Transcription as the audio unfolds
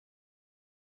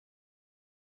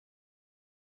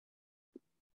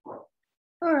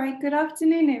All right, good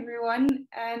afternoon, everyone,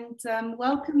 and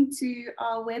welcome to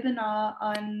our webinar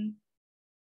on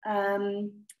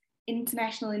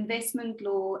international investment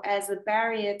law as a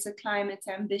barrier to climate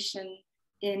ambition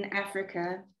in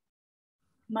Africa.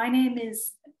 My name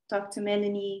is Dr.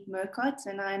 Melanie Murcott,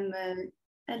 and I'm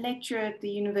a lecturer at the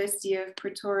University of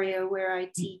Pretoria, where I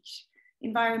teach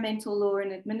environmental law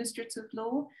and administrative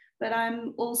law, but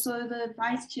I'm also the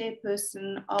vice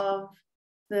chairperson of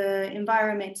the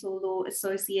Environmental Law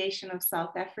Association of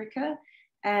South Africa,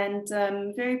 and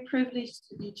I'm very privileged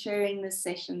to be chairing this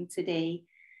session today.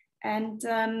 And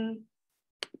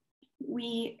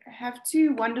we have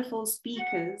two wonderful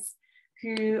speakers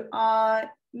who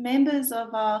are members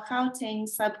of our Gauteng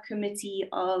Sub-Committee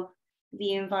of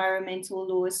the Environmental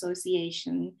Law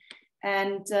Association.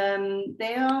 And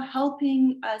they are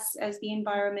helping us as the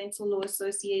Environmental Law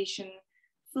Association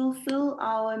fulfill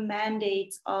our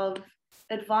mandate of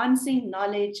advancing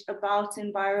knowledge about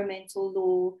environmental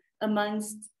law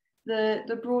amongst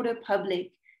the broader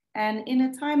public. And in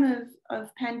a time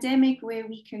of pandemic where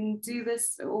we can do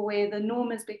this, or where the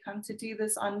norm has become to do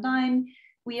this online,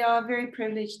 we are very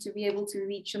privileged to be able to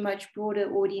reach a much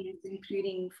broader audience,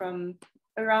 including from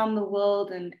around the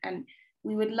world. And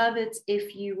we would love it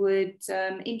if you would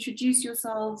introduce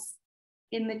yourselves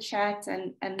in the chat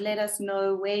and let us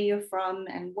know where you're from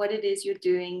and what it is you're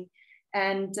doing.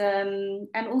 And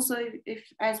also, if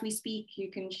as we speak,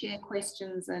 you can share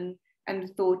questions and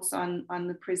thoughts on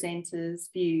the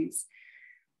presenters' views.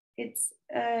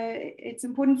 It's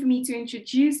important for me to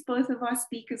introduce both of our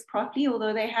speakers properly,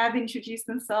 although they have introduced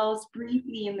themselves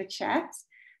briefly in the chat.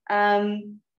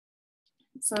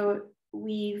 So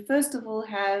we first of all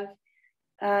have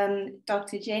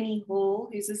Dr. Jenny Hall,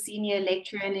 who's a senior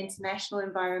lecturer in international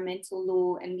environmental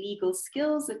law and legal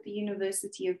skills at the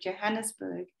University of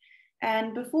Johannesburg.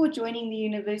 And before joining the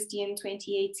university in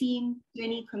 2018,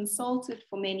 Jenny consulted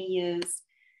for many years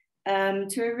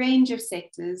to a range of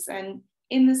sectors. And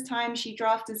in this time, she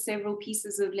drafted several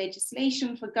pieces of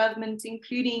legislation for government,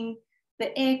 including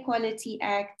the Air Quality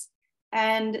Act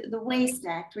and the Waste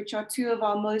Act, which are two of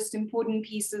our most important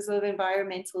pieces of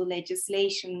environmental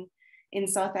legislation in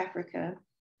South Africa.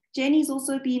 Jenny's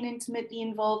also been intimately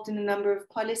involved in a number of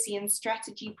policy and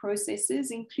strategy processes,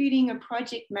 including a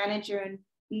project manager and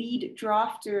lead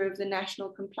drafter of the National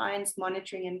Compliance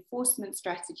Monitoring Enforcement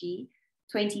Strategy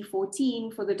 2014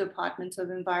 for the Department of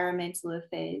Environmental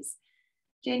Affairs.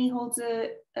 Jenny holds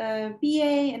a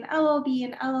BA, an LLB,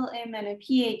 an LLM, and a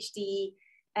PhD,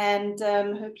 and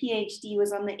her PhD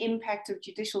was on the impact of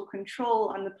judicial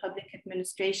control on the public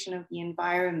administration of the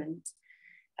environment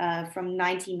from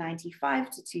 1995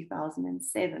 to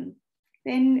 2007.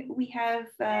 Then we have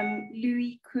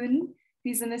Louis Koen,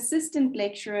 who's an assistant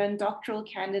lecturer and doctoral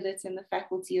candidate in the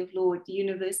Faculty of Law at the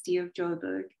University of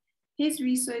Joburg. His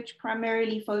research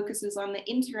primarily focuses on the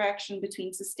interaction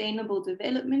between sustainable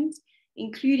development,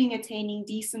 including attaining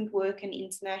decent work and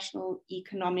international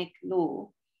economic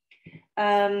law.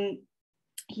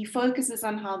 He focuses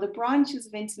on how the branches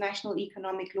of international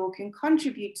economic law can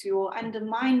contribute to or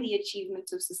undermine the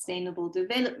achievement of sustainable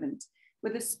development,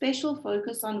 with a special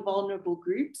focus on vulnerable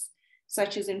groups,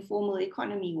 such as informal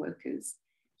economy workers.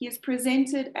 He has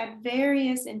presented at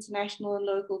various international and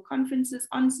local conferences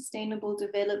on sustainable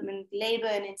development, labor,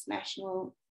 and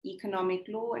international economic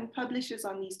law, and publishes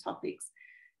on these topics.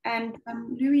 And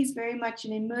Louis is very much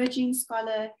an emerging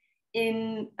scholar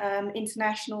in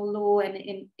international law and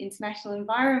in international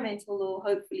environmental law,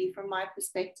 hopefully from my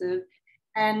perspective.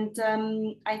 And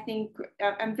I think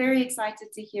I'm very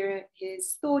excited to hear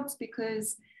his thoughts,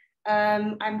 because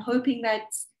I'm hoping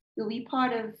that you'll be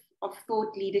part of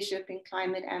thought leadership in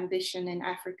climate ambition in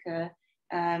Africa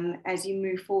as you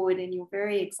move forward in your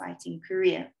very exciting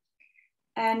career.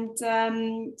 And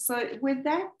so with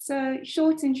that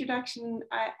short introduction,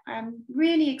 I'm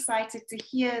really excited to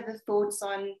hear the thoughts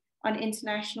on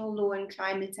international law and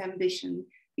climate ambition.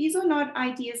 These are not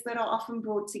ideas that are often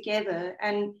brought together,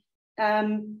 and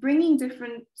bringing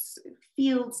different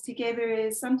fields together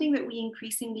is something that we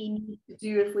increasingly need to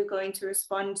do if we're going to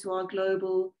respond to our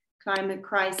global climate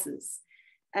crisis.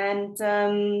 And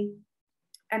so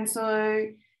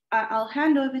I'll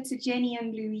hand over to Jenny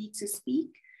and Louis to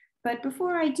speak. But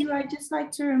before I do, I'd just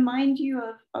like to remind you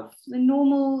of the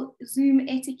normal Zoom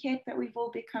etiquette that we've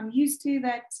all become used to,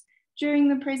 that during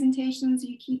the presentations,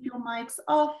 you keep your mics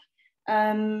off.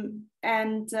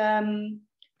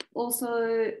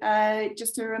 Also,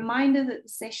 just a reminder that the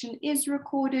session is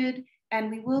recorded, and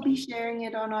we will be sharing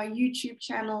it on our YouTube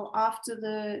channel after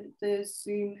the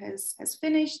Zoom has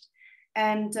finished.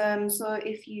 And so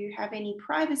if you have any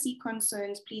privacy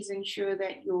concerns, please ensure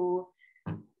that your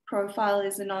profile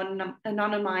is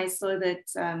anonymized so that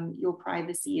your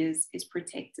privacy is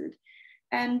protected.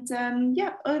 And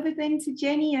yeah, over then to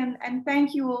Jenny, and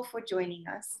thank you all for joining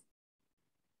us.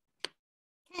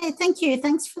 Okay, thank you.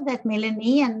 Thanks for that,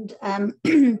 Melanie. And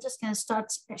just going to start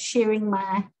sharing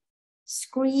my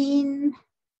screen,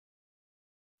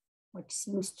 which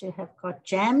seems to have got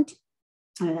jammed.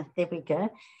 There we go.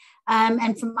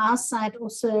 And from our side,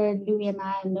 also, Louis and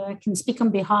I know I can speak on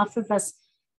behalf of us.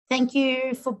 Thank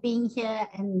you for being here,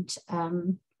 and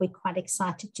we're quite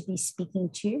excited to be speaking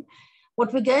to you.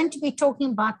 What we're going to be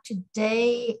talking about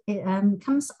today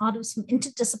comes out of some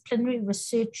interdisciplinary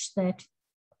research that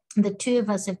the two of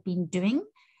us have been doing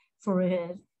for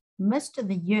most of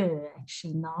the year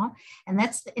actually now, and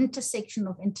that's the intersection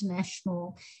of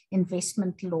international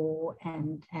investment law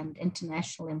and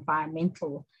international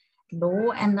environmental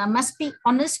law. And I must be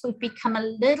honest, we've become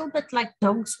a little bit like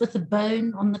dogs with a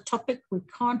bone on the topic. We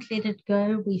can't let it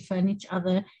go. We phone each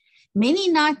other many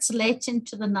nights late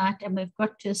into the night, and we've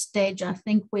got to a stage, I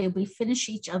think, where we finish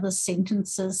each other's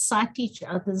sentences, cite each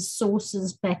other's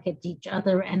sources back at each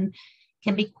other, and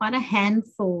can be quite a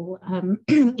handful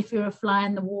if you're a fly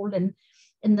on the wall in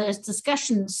those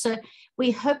discussions. So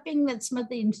we're hoping that some of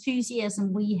the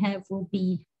enthusiasm we have will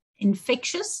be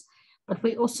infectious, but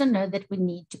we also know that we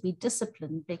need to be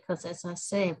disciplined because, as I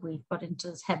say, we've got into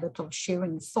this habit of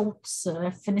sharing thoughts,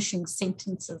 finishing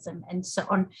sentences, and so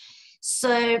on.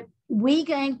 So we're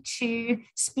going to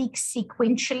speak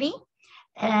sequentially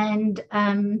and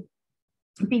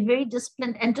be very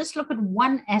disciplined and just look at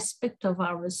one aspect of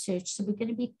our research. So we're going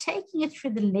to be taking it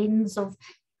through the lens of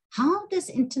how does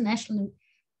international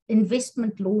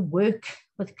investment law work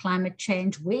with climate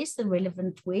change? Where's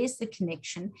the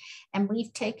connection? And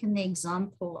we've taken the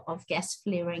example of gas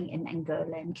flaring in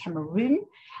Angola and Cameroon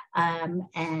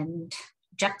and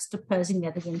juxtaposing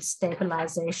that against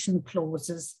stabilization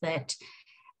clauses that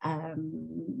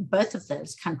both of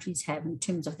those countries have in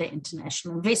terms of their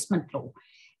international investment law.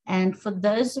 And for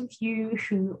those of you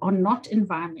who are not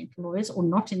environmental lawyers or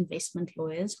not investment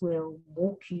lawyers, we'll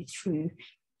walk you through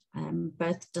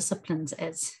both disciplines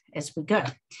as we go.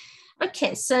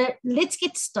 Okay, so let's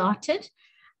get started.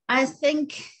 I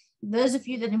think those of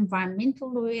you that are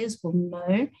environmental lawyers will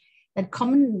know that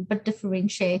common but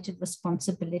differentiated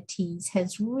responsibilities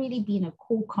has really been a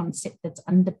core concept that's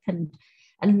underpinned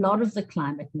a lot of the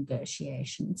climate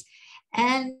negotiations.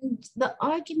 And the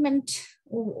argument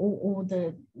or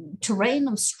the terrain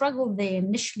of struggle there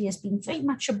initially has been very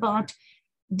much about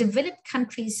developed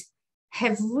countries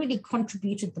have really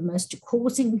contributed the most to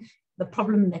causing the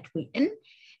problem that we're in,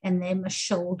 and they must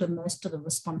shoulder most of the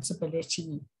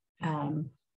responsibility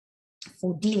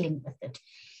for dealing with it.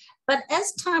 But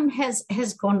as time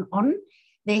has gone on,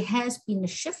 there has been a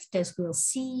shift, as we'll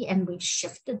see, and we've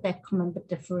shifted that common but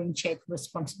differentiated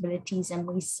responsibilities, and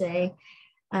we say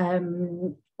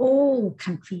all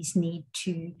countries need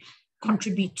to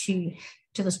contribute to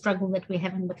the struggle that we're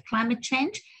having with climate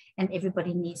change, and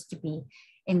everybody needs to be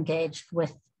engaged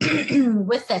with,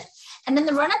 with it. And in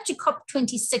the run-up to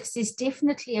COP26, there's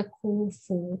definitely a call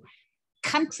for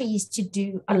countries to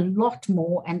do a lot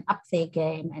more and up their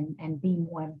game and be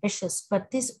more ambitious.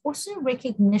 But there's also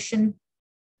recognition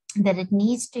that it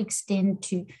needs to extend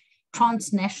to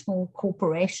transnational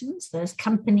corporations, those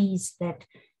companies that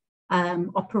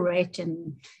operate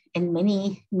in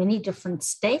many different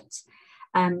states,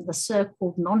 the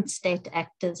so-called non-state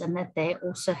actors, and that they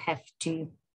also have to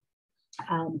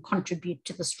contribute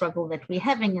to the struggle that we're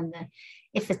having and the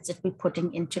efforts that we're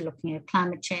putting into looking at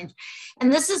climate change.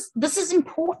 And this is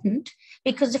important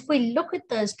because if we look at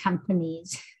those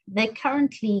companies, they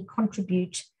currently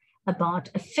contribute about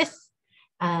a fifth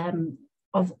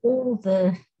of all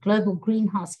the global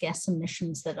greenhouse gas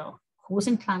emissions that are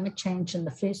causing climate change in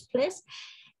the first place.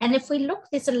 And if we look,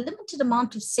 there's a limited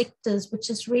amount of sectors, which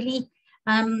is really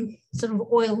sort of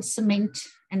oil, cement,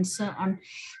 and so on.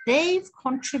 They've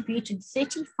contributed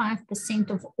 35%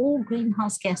 of all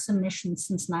greenhouse gas emissions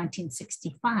since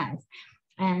 1965.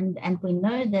 And we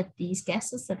know that these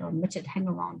gases that are emitted hang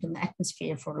around in the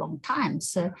atmosphere for a long time.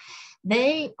 So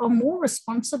they are more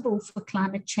responsible for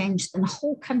climate change than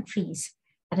whole countries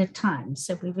at a time.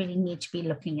 So we really need to be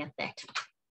looking at that.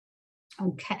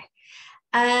 Okay.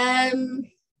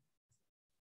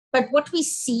 But what we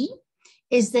see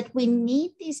is that we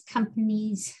need these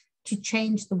companies to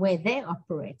change the way they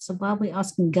operate. So while we're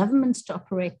asking governments to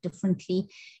operate differently,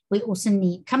 we also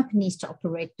need companies to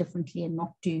operate differently and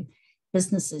not do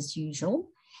business as usual.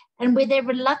 And where they're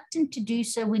reluctant to do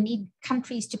so, we need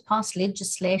countries to pass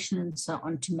legislation and so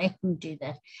on to make them do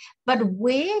that. But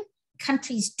where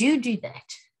countries do that,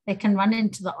 they can run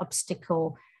into the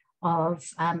obstacle of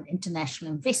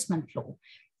international investment law.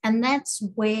 And that's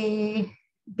where,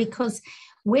 because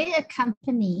where a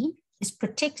company is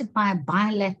protected by a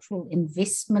bilateral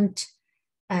investment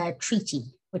treaty,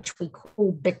 which we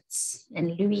call BITs,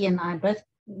 and Louis and I both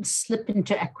slip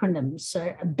into acronyms.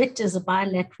 So a BIT is a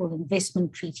bilateral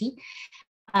investment treaty.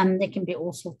 There can be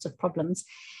all sorts of problems.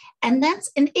 And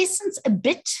that's, in essence, a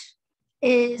BIT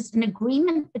is an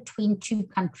agreement between two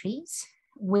countries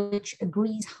which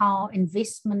agrees how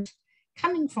investment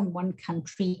coming from one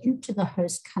country into the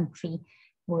host country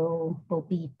will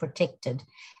be protected.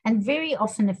 And very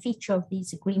often a feature of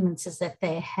these agreements is that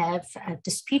they have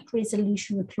dispute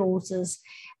resolution clauses,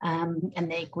 and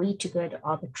they agree to go to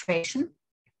arbitration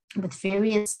with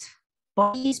various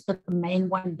bodies, but the main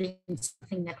one being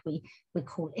something that we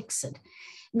call exit.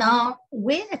 Now,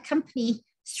 where a company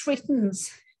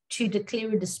threatens to declare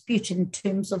a dispute in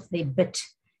terms of their BIT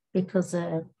because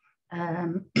a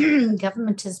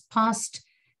government has passed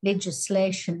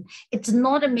legislation, it's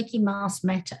not a Mickey Mouse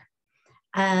matter.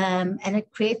 And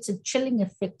it creates a chilling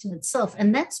effect in itself.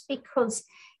 And that's because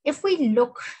if we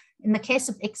look in the case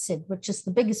of exit, which is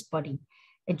the biggest body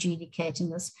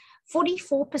adjudicating this,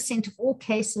 44% of all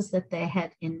cases that they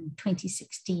had in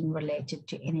 2016 related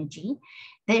to energy.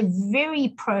 They're very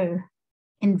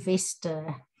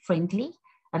pro-investor friendly.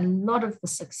 A lot of the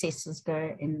successes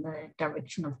go in the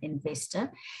direction of the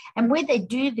investor. And where they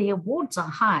do, the awards are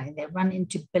high. They run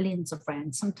into billions of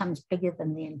rands, sometimes bigger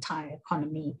than the entire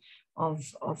economy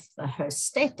of the host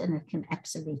state, and it can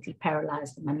absolutely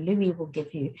paralyze them. And Louis will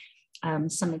give you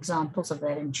some examples of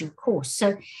that in due course.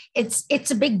 So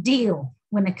it's a big deal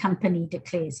when a company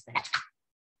declares that.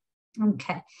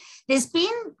 Okay, there's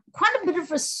been quite a bit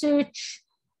of research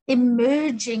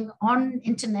emerging on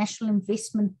international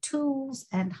investment tools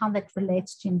and how that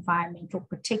relates to environmental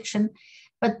protection,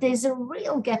 but there's a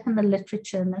real gap in the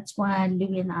literature, and that's why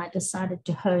Louis and I decided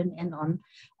to hone in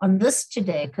on this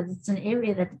today, because it's an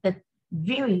area that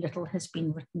very little has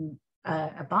been written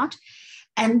about,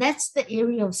 and that's the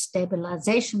area of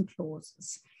stabilization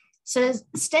clauses. So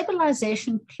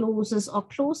stabilization clauses are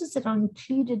clauses that are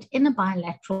included in a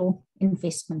bilateral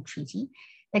investment treaty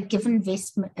that give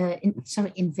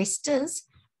investors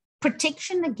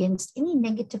protection against any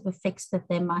negative effects that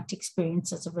they might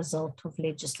experience as a result of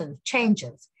legislative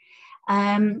changes.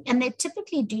 And they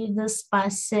typically do this by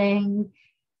saying,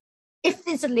 if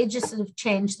there's a legislative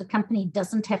change, the company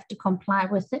doesn't have to comply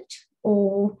with it,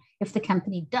 or if the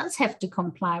company does have to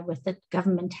comply with it,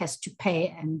 government has to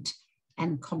pay and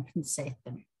compensate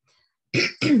them.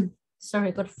 Sorry,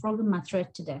 I've got a frog in my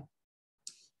throat today.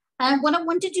 What I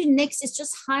want to do next is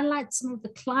just highlight some of the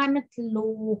climate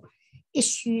law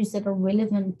issues that are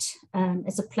relevant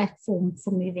as a platform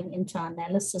for moving into our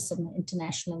analysis of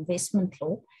international investment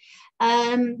law.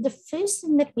 The first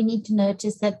thing that we need to note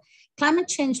is that climate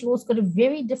change law has got a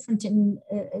very different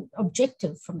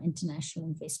objective from international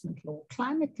investment law.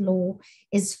 Climate law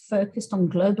is focused on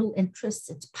global interests.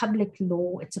 It's public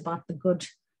law. It's about the good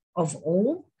of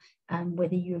all.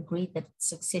 Whether you agree that it's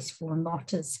successful or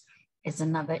not is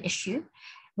another issue.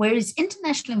 Whereas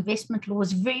international investment law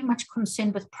is very much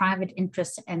concerned with private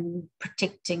interests and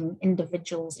protecting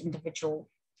individual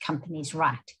companies'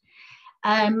 right.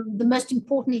 The most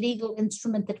important legal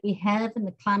instrument that we have in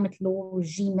the climate law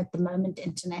regime at the moment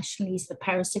internationally is the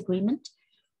Paris Agreement,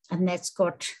 and that's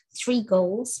got 3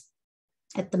 goals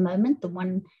at the moment. The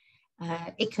one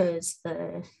echoes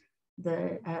the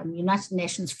United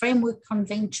Nations Framework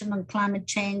Convention on Climate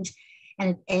Change,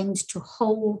 and it aims to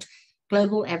hold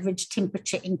global average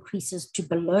temperature increases to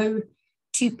below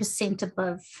 2%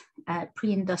 above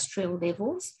pre-industrial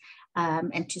levels,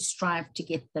 and to strive to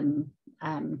get them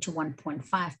to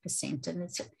 1.5%. And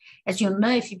it's, as you'll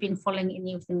know, if you've been following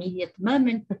any of the media at the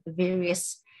moment, with the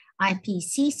various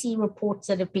IPCC reports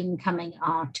that have been coming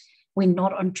out, we're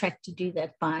not on track to do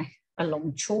that by a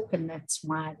long chalk, and that's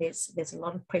why there's a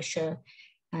lot of pressure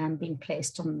being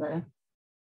placed on the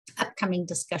upcoming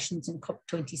discussions in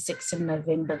COP26 in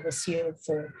November this year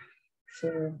for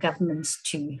governments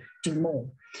to do more.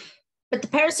 But the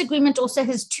Paris Agreement also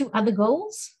has 2 other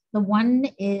goals. The one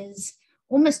is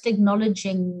almost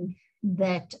acknowledging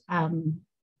that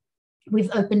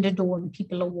we've opened a door and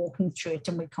people are walking through it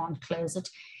and we can't close it.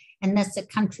 And that's that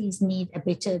countries need a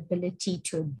better ability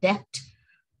to adapt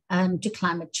to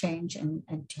climate change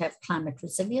and to have climate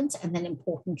resilience. And then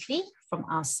importantly, from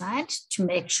our side, to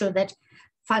make sure that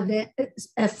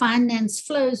finance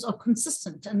flows are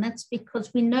consistent. And that's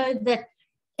because we know that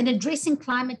in addressing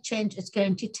climate change, it's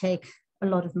going to take a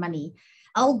lot of money.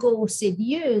 Al Gore said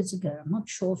years ago, I'm not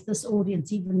sure if this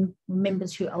audience even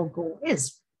remembers who Al Gore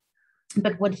is,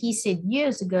 but what he said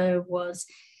years ago was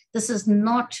this is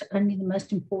not only the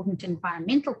most important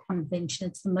environmental convention,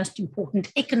 it's the most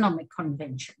important economic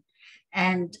convention.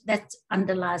 And that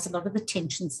underlies a lot of the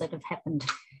tensions that have happened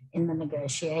in the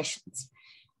negotiations.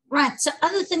 Right, so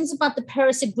other things about the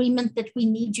Paris Agreement that we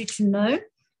need you to know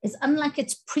is, unlike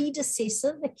its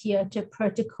predecessor, the Kyoto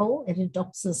Protocol, it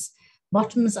adopts this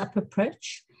bottoms-up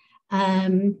approach.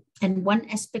 And one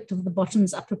aspect of the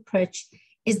bottoms-up approach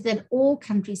is that all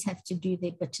countries have to do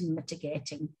their bit in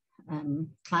mitigating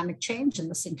climate change, and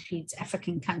this includes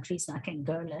African countries like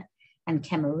Angola and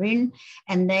Cameroon,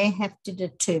 and they have to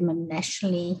determine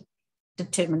nationally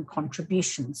determined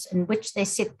contributions in which they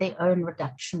set their own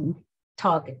reduction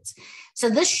targets. So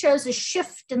this shows a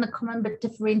shift in the common but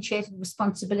differentiated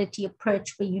responsibility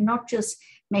approach, where you're not just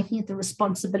making it the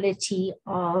responsibility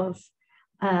of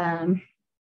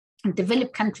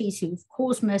developed countries who've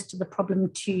caused most of the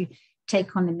problem to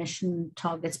take on emission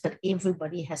targets, but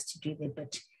everybody has to do their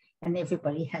bit and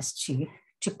everybody has to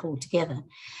pull together.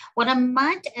 What I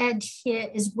might add here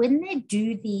is, when they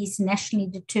do these nationally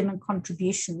determined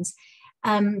contributions,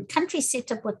 countries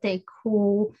set up what they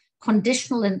call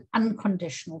conditional and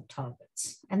unconditional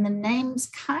targets. And the names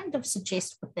kind of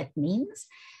suggest what that means.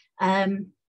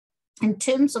 In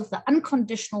terms of the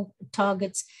unconditional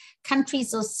targets,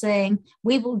 countries are saying,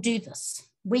 we will do this.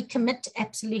 We commit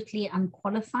absolutely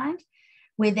unqualified.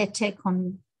 Where they take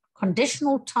on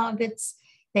conditional targets,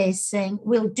 they're saying,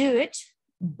 we'll do it,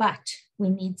 but we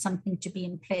need something to be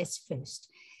in place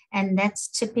first. And that's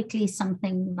typically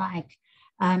something like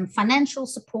financial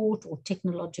support or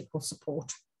technological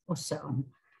support or so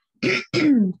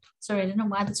on. Sorry, I don't know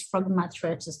why this frog in my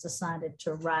throat has decided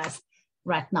to arrive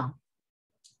right now.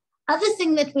 Other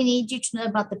thing that we need you to know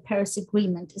about the Paris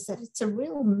Agreement is that it's a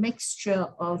real mixture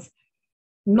of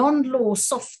non-law,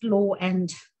 soft law,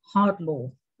 and hard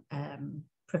law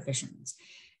provisions.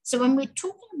 So when we're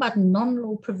talking about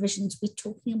non-law provisions, we're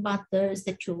talking about those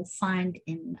that you'll find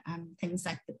in things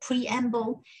like the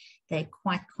preamble. They're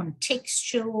quite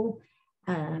contextual.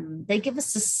 They give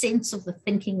us a sense of the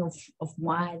thinking of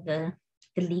why the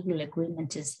legal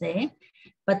agreement is there,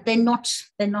 but they're not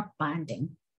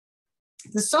binding.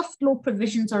 The soft law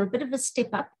provisions are a bit of a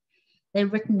step up. They're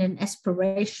written in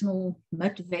aspirational,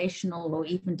 motivational, or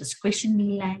even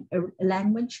discretionary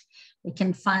language. We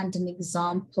can find an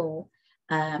example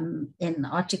in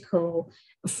Article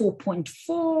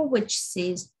 4.4, which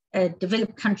says a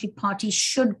developed country parties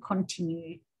should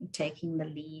continue taking the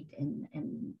lead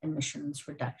in emissions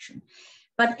reduction.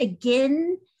 But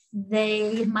again,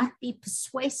 they might be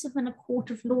persuasive in a court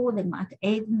of law, they might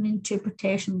aid in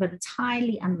interpretation, but it's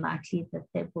highly unlikely that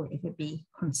they will ever be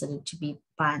considered to be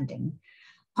binding.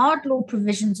 Hard law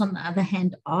provisions, on the other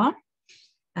hand, are.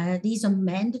 These are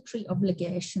mandatory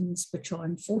obligations which are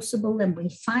enforceable, and we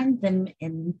find them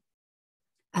in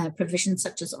provisions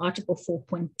such as Article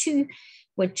 4.2,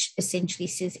 which essentially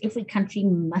says every country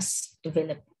must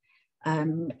develop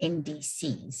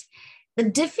NDCs. The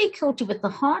difficulty with the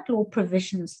hard law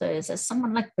provisions, though, is, as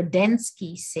someone like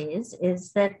Bodansky says,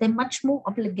 is that they're much more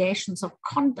obligations of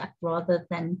conduct rather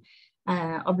than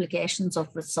obligations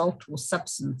of result or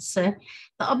substance. So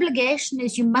the obligation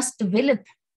is you must develop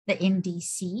the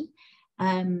NDC.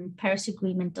 Paris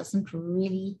Agreement doesn't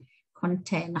really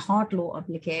contain hard law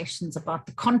obligations about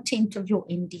the content of your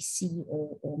NDC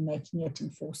or making it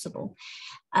enforceable.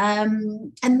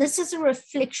 And this is a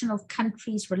reflection of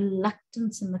countries'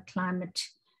 reluctance in the climate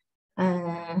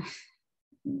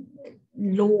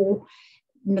law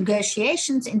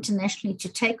negotiations internationally to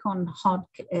take on hard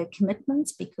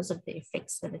commitments because of the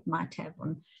effects that it might have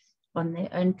on their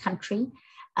own country.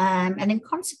 And in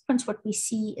consequence, what we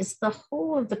see is the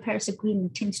whole of the Paris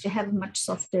Agreement tends to have a much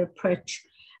softer approach,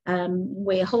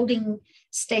 where holding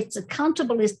states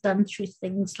accountable is done through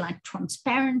things like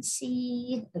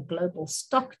transparency, a global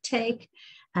stock take,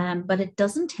 but it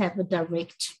doesn't have a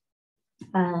direct,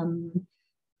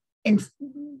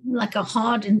 like a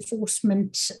hard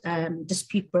enforcement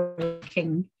dispute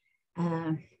breaking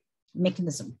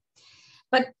mechanism.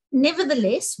 But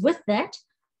nevertheless, with that,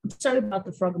 I'm sorry about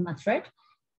the frog in my throat.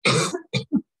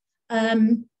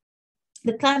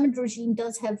 The climate regime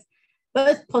does have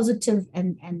both positive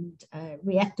and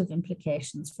reactive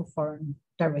implications for foreign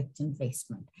direct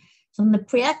investment. So on the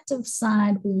reactive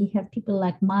side, we have people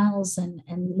like Miles and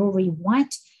Laurie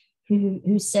White,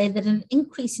 who say that an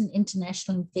increase in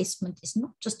international investment is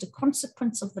not just a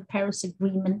consequence of the Paris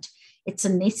Agreement, it's a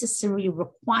necessary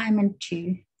requirement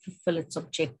to fulfill its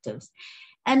objectives.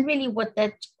 And really what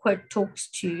that quote talks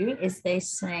to is they're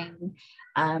saying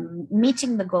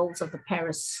meeting the goals of the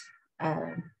Paris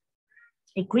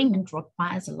Agreement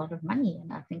requires a lot of money.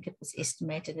 And I think it was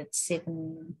estimated at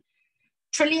 $7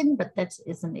 trillion, but that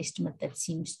is an estimate that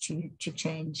seems to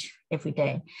change every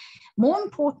day. More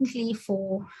importantly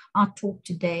for our talk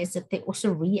today is that there are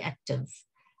also reactive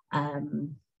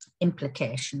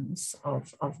implications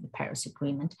of the Paris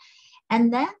Agreement.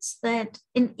 And that's that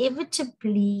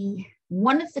inevitably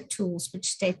one of the tools which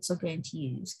states are going to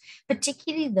use,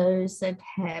 particularly those that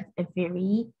have a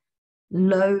very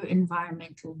low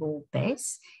environmental law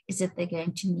base, is that they're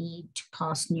going to need to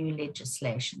pass new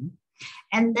legislation.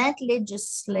 And that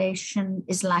legislation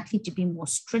is likely to be more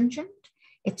stringent.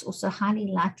 It's also highly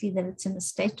likely that it's in a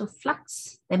state of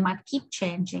flux. They might keep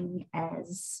changing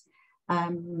as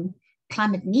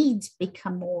climate needs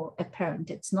become more apparent.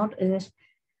 It's not a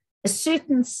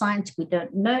certain science. We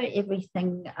don't know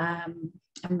everything, and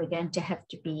we're going to have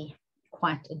to be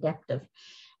quite adaptive.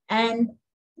 And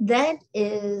that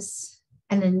is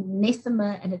an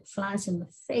anathema, and it flies in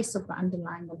the face of the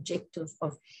underlying objective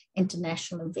of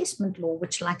international investment law,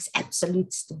 which likes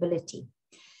absolute stability.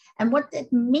 And what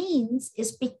that means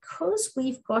is because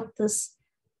we've got this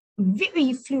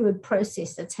very fluid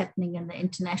process that's happening in the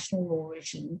international law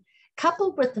regime,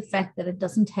 coupled with the fact that it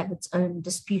doesn't have its own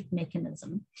dispute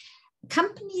mechanism,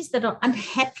 companies that are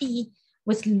unhappy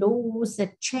with laws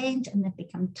that change and that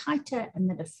become tighter and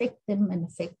that affect them and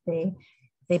affect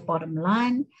their bottom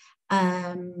line,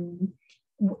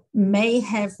 may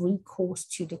have recourse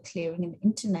to declaring an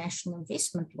international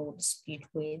investment law dispute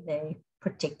where they're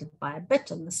protected by a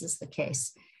bit. And this is the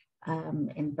case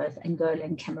in both Angola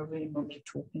and Cameroon when we're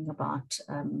talking about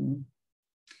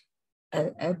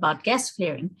gas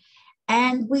flaring.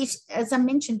 And as I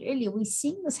mentioned earlier, we're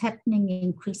seeing this happening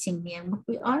increasingly. And what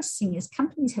we are seeing is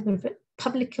companies have a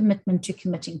public commitment to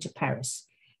committing to Paris.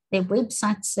 Their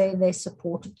websites say they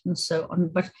support it and so on,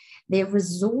 but they're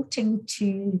resorting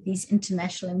to these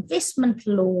international investment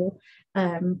law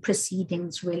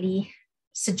proceedings really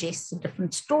suggests a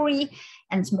different story,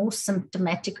 and it's more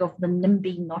symptomatic of the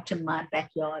NIMBY, not in my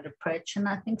backyard approach. And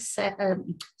I think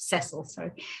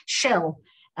Shell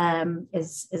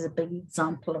is a big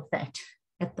example of that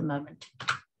at the moment.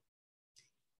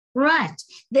 Right,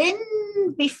 then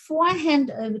before I hand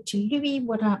over to Louis,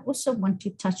 what I also want to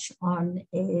touch on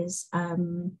is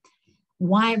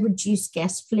why reduce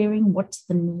gas flaring? What's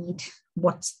the need?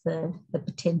 What's the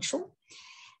potential?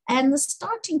 And the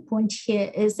starting point here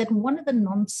is that one of the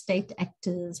non-state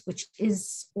actors, which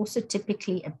is also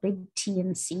typically a big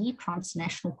TNC,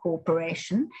 transnational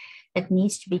corporation, that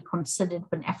needs to be considered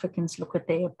when Africans look at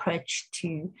their approach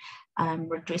to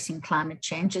redressing climate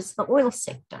change, is the oil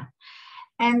sector.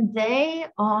 And they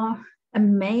are a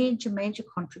major, major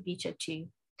contributor to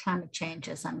climate change,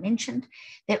 as I mentioned.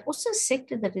 They're also a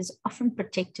sector that is often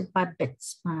protected by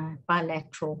BITs,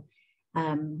 bilateral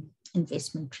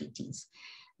investment treaties.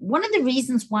 One of the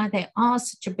reasons why they are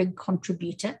such a big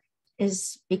contributor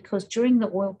is because during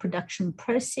the oil production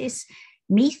process,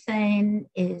 methane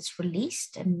is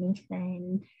released, and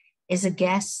methane is a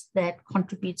gas that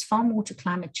contributes far more to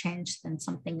climate change than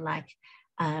something like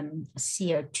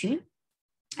CO2.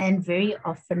 And very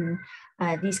often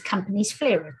these companies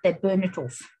flare it, they burn it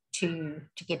off to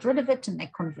get rid of it, and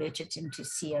they convert it into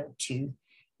CO2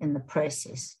 in the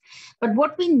process. But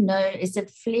what we know is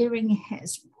that flaring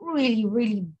has really,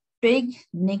 really big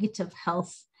negative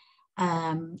health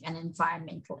and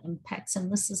environmental impacts. And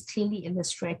this is clearly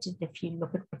illustrated if you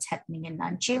look at what's happening in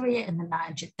Nigeria in the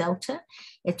Niger Delta.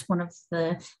 It's one of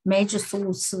the major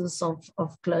sources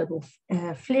of global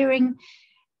flaring,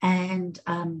 and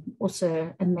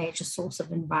also a major source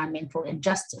of environmental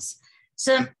injustice.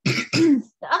 So the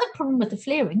other problem with the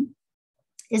flaring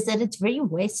is that it's very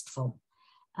wasteful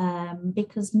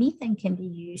because methane can be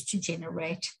used to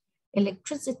generate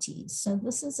electricity. So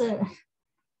this is a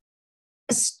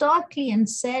starkly and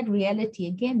sad reality.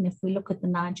 Again, if we look at the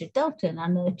Niger Delta, and I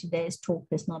know today's talk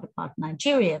is not about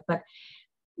Nigeria, but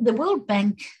the World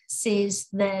Bank says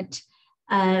that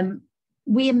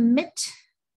we emit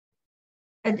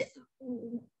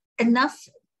enough,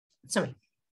 sorry,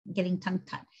 I'm getting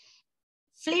tongue-tied.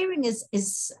 Flaring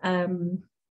is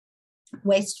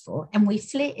wasteful, and we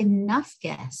flare enough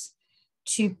gas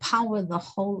to power the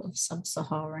whole of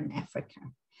sub-Saharan Africa.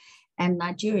 And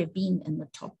Nigeria being in the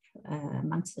top,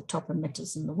 amongst the top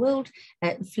emitters in the world,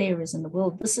 flarers in the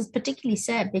world. This is particularly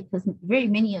sad because very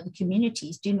many of the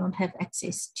communities do not have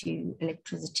access to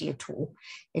electricity at all.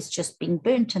 It's just being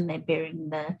burnt, and they're bearing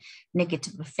the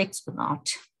negative effects without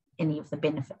any of the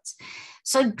benefits.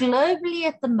 So globally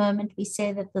at the moment, we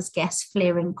say that this gas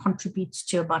flaring contributes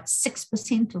to about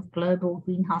 6% of global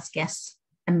greenhouse gas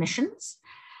emissions.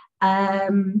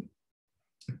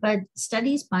 But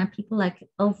studies by people like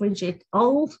Elbridge et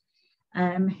al.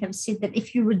 Have said that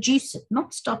if you reduce it,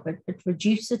 not stop it, but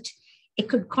reduce it, it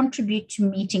could contribute to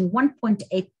meeting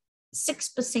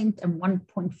 1.86% and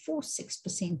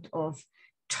 1.46% of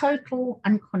total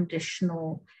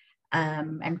unconditional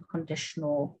and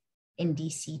conditional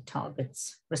NDC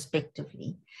targets,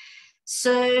 respectively.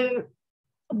 So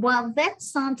while that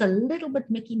sounds a little bit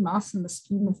Mickey Mouse in the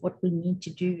scheme of what we need to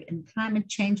do in climate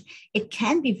change, it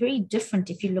can be very different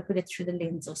if you look at it through the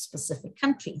lens of specific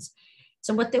countries.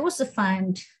 So what they also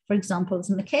find, for example, is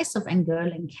in the case of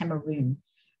Angola and Cameroon,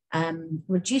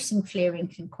 reducing flaring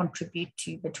can contribute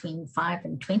to between 5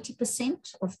 and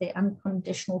 20% of their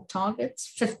unconditional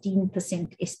targets,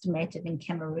 15% estimated in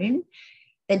Cameroon.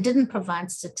 They didn't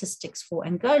provide statistics for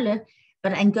Angola,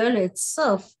 but Angola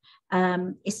itself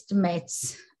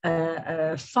estimates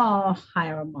a far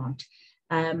higher amount,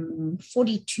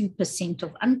 42%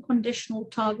 of unconditional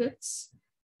targets,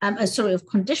 of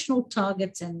conditional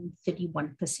targets, and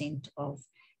 31% of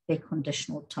their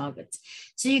conditional targets.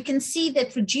 So you can see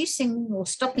that reducing or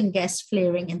stopping gas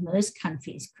flaring in those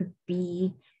countries could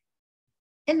be,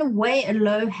 in a way, a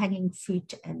low-hanging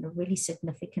fruit and a really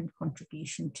significant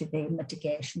contribution to their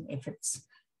mitigation efforts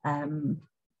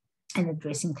in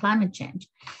addressing climate change.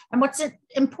 And what's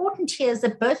important here is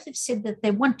that both have said that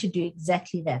they want to do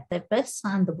exactly that. They've both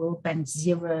signed the World Bank's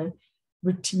Zero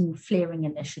Routine Flaring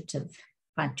Initiative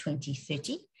by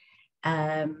 2030.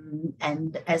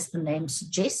 And as the name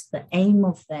suggests, the aim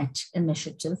of that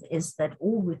initiative is that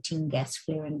all routine gas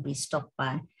flaring be stopped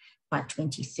by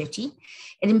 2030.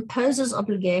 It imposes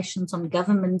obligations on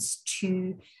governments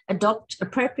to adopt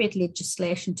appropriate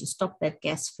legislation to stop that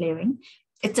gas flaring.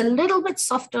 It's a little bit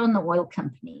softer on the oil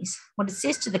companies. What it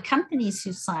says to the companies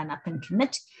who sign up and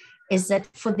commit is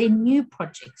that for their new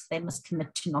projects, they must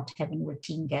commit to not having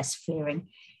routine gas flaring.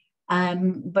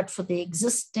 But for the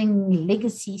existing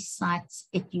legacy sites,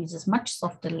 it uses much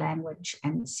softer language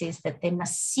and says that they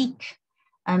must seek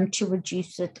to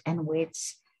reduce it and where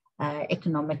it's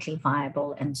economically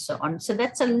viable and so on. So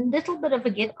that's a little bit of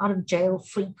a get out of jail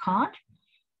free card.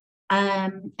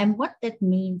 And what that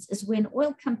means is when an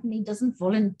oil company doesn't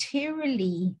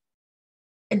voluntarily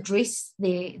address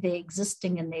their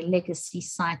existing and their legacy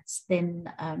sites, then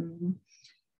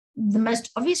the most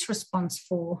obvious response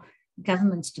for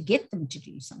governments to get them to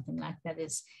do something like that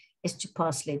is to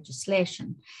pass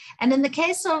legislation. And in the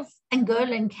case of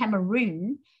Angola and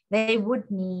Cameroon, they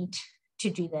would need to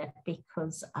do that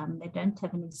because they don't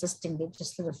have an existing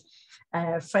legislative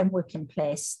framework in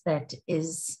place that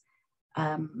is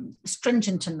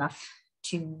stringent enough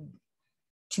to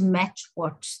match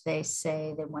what they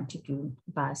say they want to do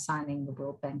by signing the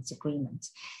World Bank's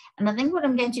agreements. And I think what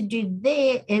I'm going to do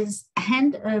there is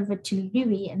hand over to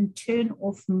Louis and turn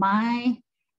off my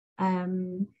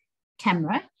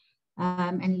camera.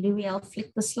 And Louis, I'll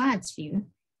flick the slides for you.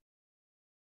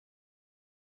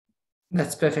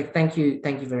 That's perfect. Thank you.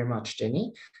 Thank you very much,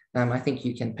 Jenny. I think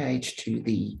you can page to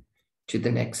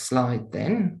the next slide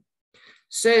then.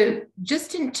 So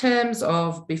just in terms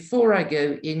of, before I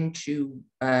go into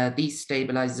these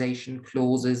stabilization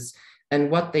clauses and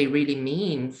what they really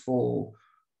mean for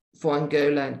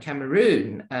Angola and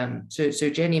Cameroon, so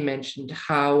Jenny mentioned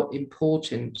how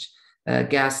important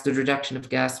the reduction of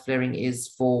gas flaring is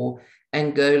for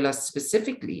Angola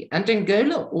specifically. And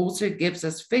Angola also gives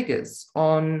us figures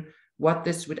on what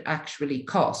this would actually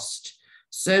cost.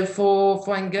 So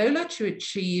for Angola to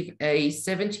achieve a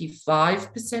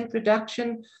 75%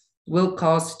 reduction will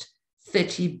cost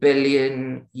 $30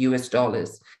 billion US.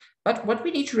 But what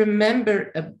we need to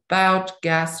remember about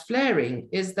gas flaring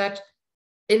is that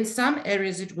in some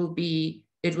areas it will be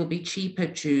cheaper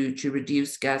to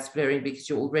reduce gas flaring because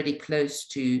you're already close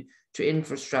to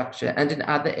infrastructure, and in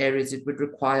other areas it would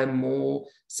require more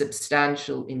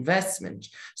substantial investment.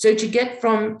 So to get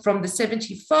from the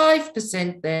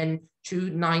 75% then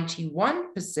to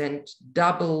 91%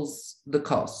 doubles the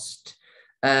cost.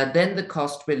 Then the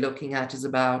cost we're looking at is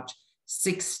about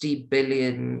 $60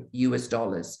 billion US.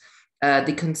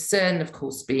 The concern, of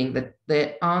course, being that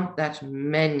there aren't that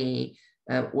many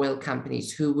oil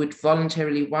companies who would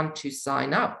voluntarily want to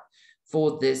sign up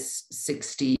for this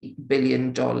 $60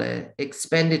 billion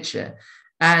expenditure.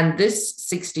 And this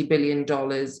 $60 billion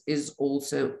is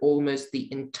also almost the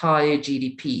entire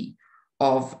GDP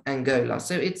of Angola.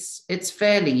 So it's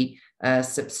fairly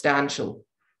substantial.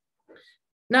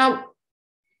 Now,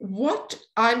 what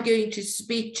I'm going to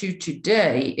speak to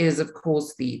today is, of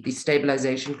course, the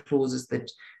stabilization clauses that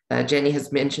Jenny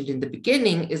has mentioned in the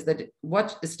beginning. Is that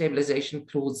what a stabilization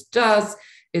clause does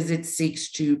is it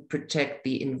seeks to protect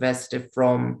the investor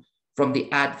from the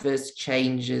adverse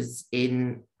changes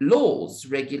in laws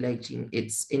regulating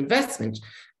its investment.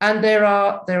 And there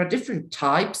are different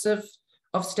types of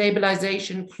of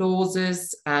stabilization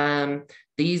clauses.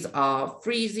 These are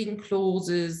freezing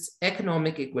clauses,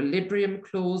 economic equilibrium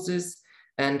clauses,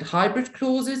 and hybrid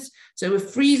clauses. So a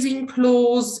freezing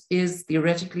clause is,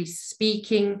 theoretically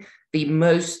speaking, the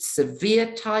most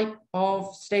severe type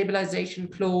of stabilization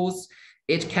clause.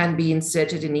 It can be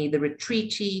inserted in either a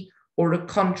treaty or a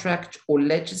contract or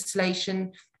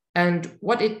legislation. And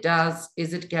what it does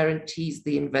is it guarantees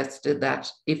the investor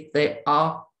that if there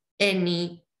are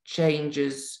any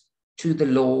changes to the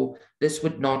law, this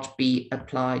would not be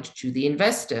applied to the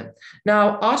investor.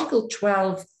 Now, Article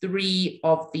 12.3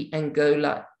 of the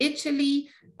Angola-Italy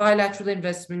bilateral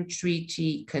investment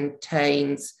treaty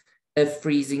contains a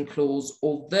freezing clause,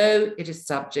 although it is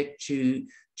subject to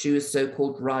a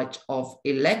so-called right of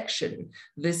election.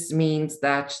 This means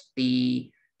that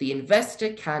the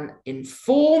investor can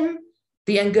inform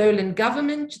the Angolan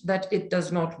government that it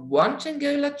does not want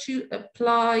Angola to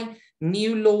apply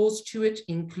new laws to it,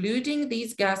 including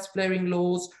these gas flaring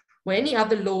laws or any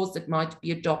other laws that might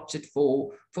be adopted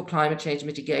for climate change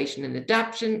mitigation and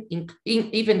adaptation,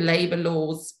 even labor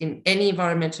laws, in any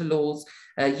environmental laws,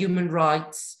 human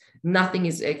rights. Nothing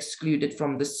is excluded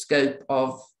from the scope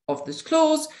of this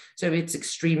clause. So it's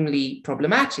extremely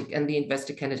problematic, and the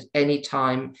investor can at any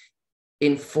time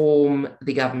inform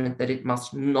the government that it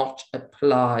must not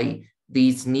apply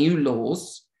these new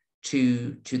laws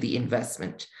to the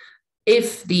investment.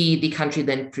 If the country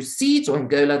then proceeds, or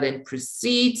Angola then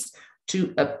proceeds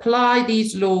to apply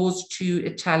these laws to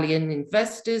Italian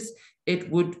investors, it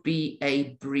would be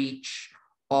a breach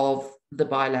of the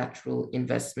bilateral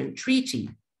investment treaty.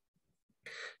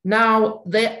 Now,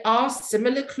 there are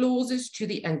similar clauses to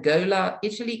the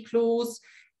Angola-Italy clause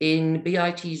in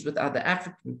BITs with other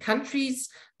African countries.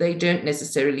 They don't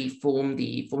necessarily form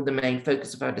the main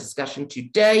focus of our discussion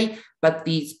today, but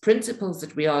these principles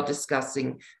that we are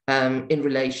discussing in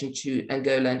relation to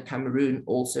Angola and Cameroon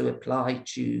also apply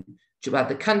to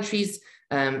other countries,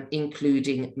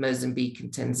 including Mozambique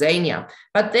and Tanzania.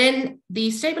 But then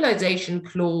the stabilization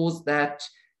clause that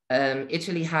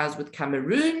Italy has with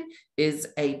Cameroon is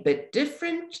a bit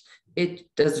different. It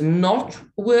does not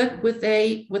work with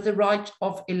a right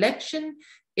of election.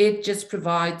 It just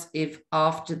provides if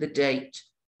after the date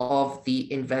of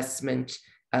the investment,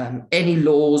 any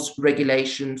laws,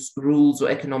 regulations, rules, or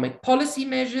economic policy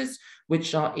measures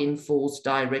which are in force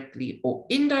directly or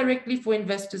indirectly for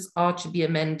investors are to be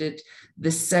amended,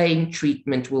 the same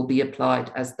treatment will be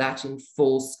applied as that in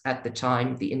force at the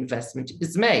time the investment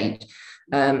is made.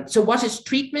 So what is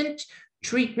treatment?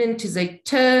 Treatment is a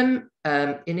term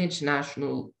in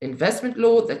international investment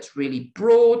law that's really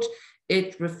broad.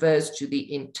 It refers to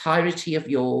the entirety of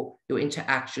your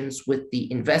interactions with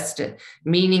the investor,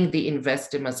 meaning the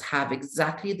investor must have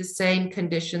exactly the same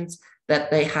conditions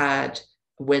that they had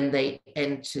when they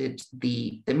entered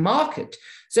the market.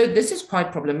 So this is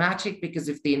quite problematic, because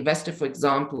if the investor, for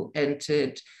example,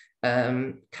 entered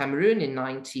Cameroon in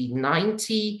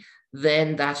 1990,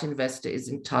 then that investor is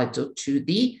entitled to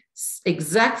the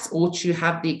exact, or to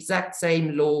have the exact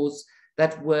same laws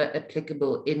that were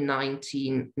applicable in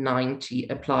 1990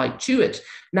 applied to it.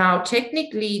 Now,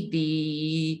 technically,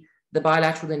 the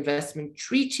bilateral investment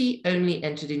treaty only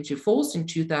entered into force in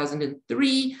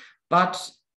 2003,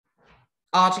 but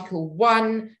Article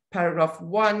 1, paragraph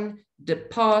 1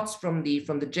 departs from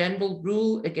the general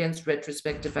rule against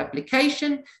retrospective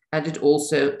application, and it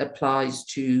also applies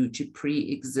to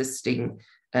pre-existing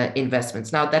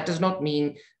investments. Now, that does not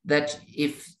mean that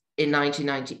if in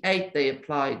 1998 they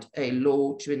applied a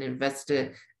law to an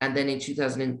investor and then in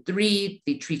 2003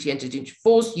 the treaty entered into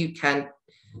force, you can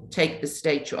take the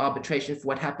state to arbitration for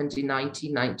what happened in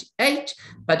 1998,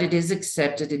 but it is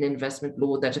accepted in investment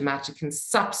law that a matter can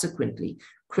subsequently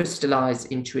crystallize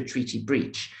into a treaty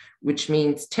breach, which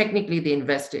means technically the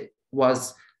investor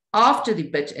was, after the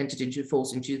BIT entered into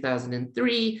force in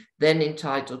 2003, then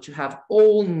entitled to have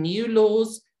all new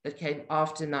laws that came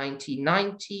after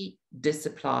 1990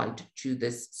 disapplied to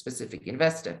this specific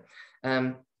investor.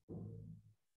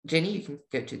 Jenny, you can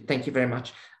go to, thank you very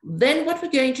much. Then what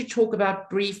we're going to talk about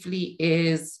briefly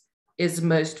is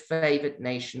most favored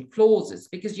nation clauses,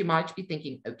 because you might be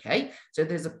thinking, okay, so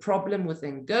there's a problem with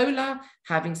Angola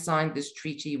having signed this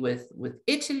treaty with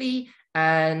Italy,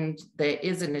 and there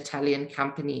is an Italian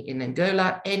company in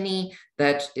Angola, Eni,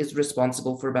 that is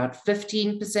responsible for about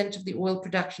 15% of the oil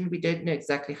production. We don't know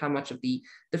exactly how much of the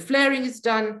flaring is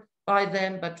done by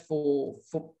them, but for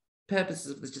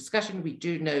purposes of this discussion, we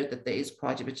do know that there is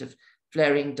quite a bit of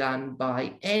flaring done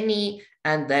by Eni,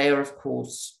 and they are, of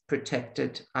course,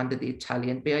 protected under the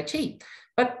Italian BIT.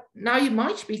 But now you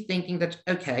might be thinking that,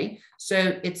 okay,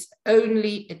 so it's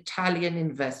only Italian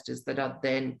investors that are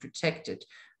then protected.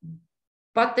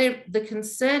 But the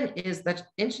concern is that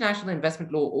international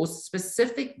investment law or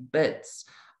specific BITs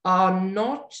are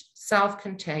not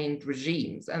self-contained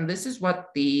regimes. And this is what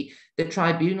the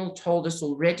tribunal told us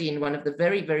already in one of the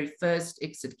very, very first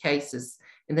ICSID cases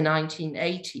in the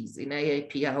 1980s in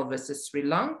AAPL versus Sri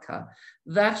Lanka,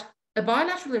 that a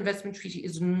bilateral investment treaty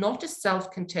is not a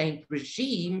self-contained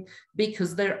regime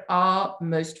because there are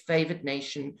most favored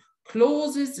nation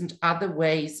clauses and other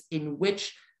ways in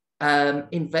which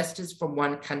investors from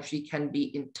one country can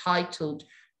be entitled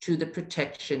to the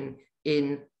protection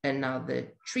in another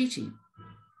treaty.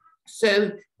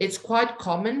 So it's quite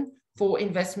common for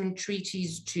investment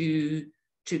treaties to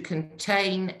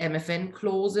contain MFN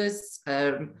clauses.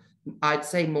 I'd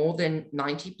say more than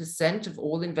 90% of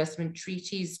all investment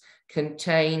treaties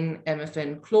contain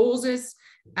MFN clauses.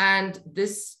 And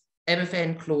this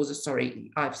MFN clauses,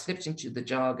 sorry, I've slipped into the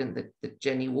jargon that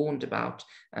Jenny warned about.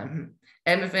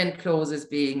 MFN clauses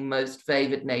being most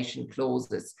favored nation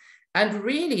clauses. And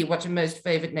really what a most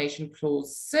favored nation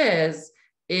clause says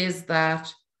is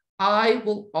that I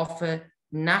will offer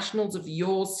nationals of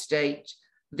your state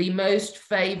the most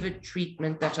favored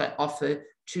treatment that I offer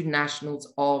to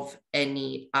nationals of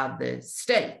any other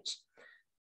state.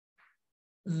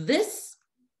 This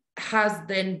has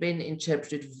then been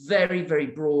interpreted very, very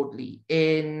broadly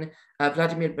in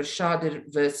Vladimir Bershader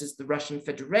versus the Russian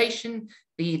Federation.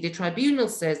 The tribunal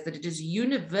says that it is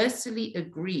universally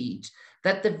agreed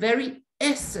that the very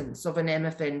essence of an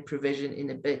MFN provision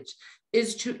in a BIT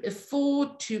is to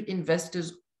afford to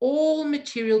investors all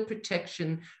material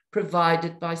protection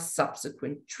provided by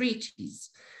subsequent treaties.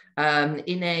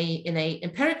 In a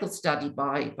empirical study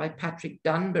by Patrick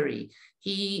Dunbury,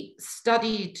 he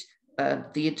studied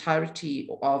the entirety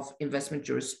of investment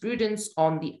jurisprudence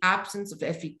on the absence of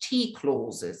FET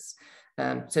clauses.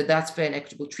 So that's fair and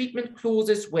equitable treatment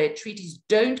clauses, where treaties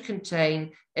don't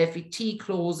contain FET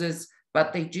clauses,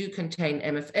 but they do contain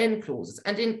MFN clauses.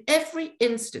 And in every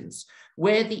instance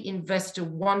where the investor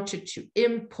wanted to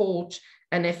import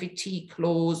an FET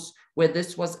clause, where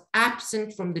this was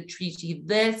absent from the treaty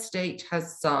their state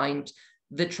has signed,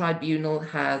 the tribunal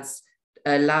has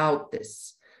allowed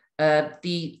this.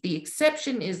 The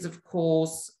exception is, of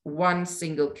course, one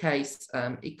single case,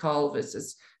 Ikal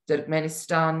versus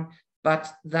Turkmenistan,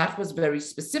 but that was very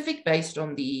specific based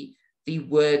on the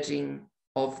wording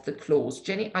of the clause.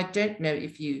 Jenny, I don't know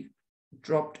if you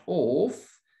dropped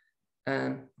off.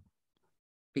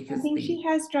 Because I think she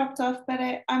has dropped off, but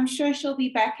I'm sure she'll be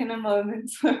back in a moment.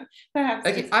 So perhaps.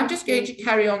 Okay, I'm just going to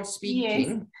carry on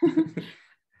speaking. Yes.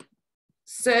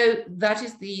 So that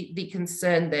is the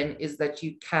concern then, is that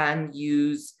you can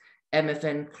use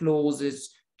MFN clauses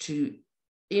to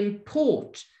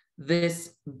import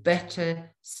this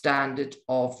better standard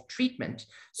of treatment.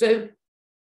 So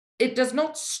it does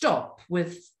not stop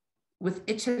with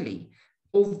Italy,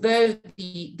 although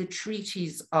the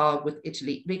treaties are with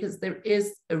Italy, because there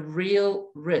is a real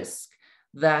risk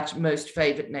that most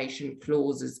favored nation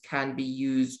clauses can be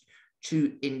used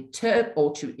to interpret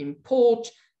or to import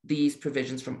these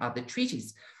provisions from other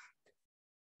treaties.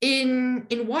 In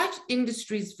White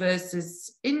Industries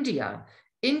versus India,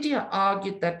 India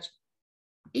argued that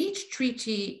each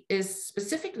treaty is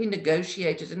specifically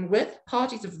negotiated and where the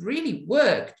parties have really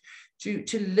worked to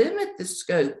limit the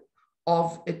scope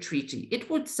of a treaty. It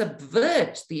would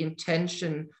subvert the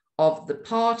intention of the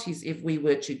parties if we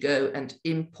were to go and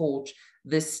import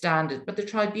this standard. But the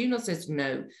tribunal says,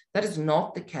 no, that is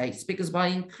not the case, because by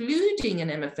including an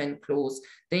MFN clause,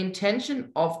 the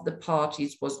intention of the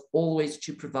parties was always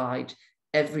to provide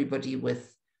everybody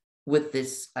with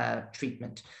this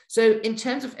treatment. So in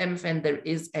terms of MFN, there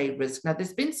is a risk. Now,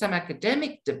 there's been some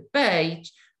academic debate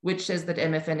which says that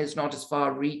MFN is not as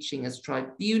far reaching as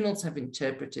tribunals have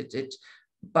interpreted it.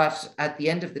 But at the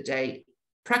end of the day,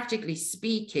 practically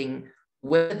speaking,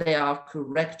 whether they are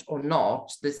correct or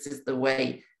not, this is the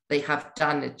way they have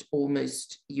done it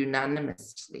almost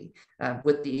unanimously,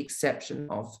 with the exception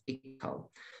of ICAL.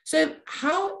 So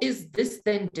how is this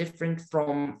then different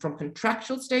from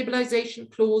contractual stabilization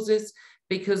clauses?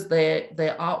 Because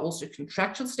there are also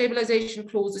contractual stabilization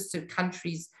clauses, so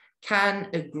countries can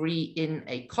agree in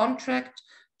a contract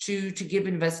to give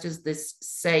investors this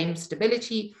same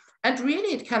stability. And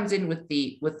really it comes in with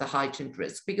the heightened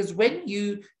risk, because when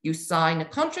you sign a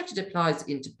contract, it applies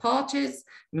inter partes,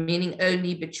 meaning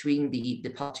only between the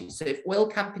parties. So if oil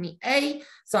company A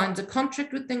signs a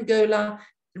contract with Angola,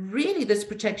 really this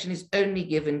protection is only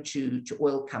given to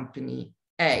oil company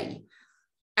A.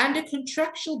 And a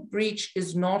contractual breach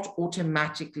is not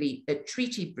automatically a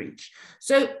treaty breach.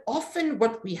 So often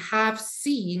what we have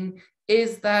seen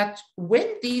is that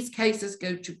when these cases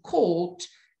go to court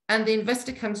and the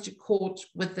investor comes to court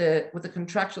with a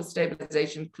contractual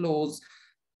stabilization clause,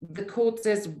 the court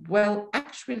says, well,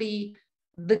 actually,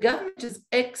 the government has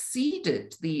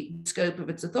exceeded the scope of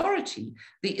its authority.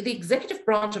 The executive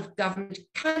branch of government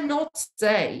cannot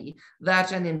say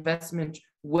that an investment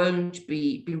won't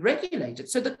be regulated.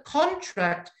 So the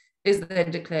contract is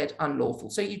then declared unlawful.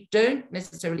 So you don't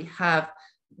necessarily have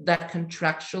that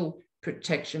contractual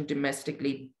protection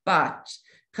domestically, but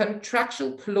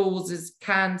contractual clauses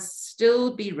can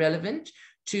still be relevant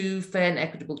to fair and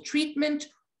equitable treatment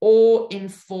or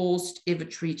enforced if a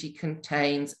treaty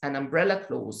contains an umbrella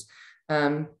clause.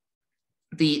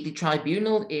 The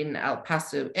tribunal in El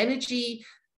Paso Energy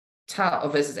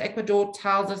versus Ecuador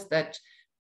tells us that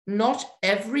not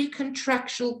every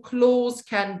contractual clause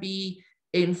can be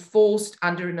enforced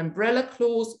under an umbrella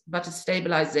clause, but a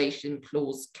stabilization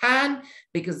clause can,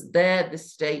 because there the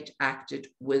state acted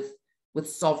with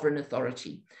sovereign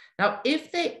authority. Now,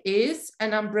 if there is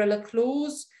an umbrella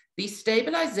clause, the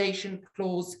stabilization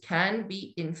clause can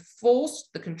be enforced,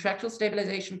 the contractual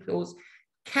stabilization clause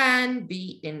can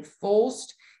be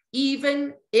enforced,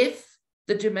 even if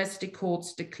the domestic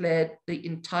courts declared the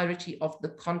entirety of the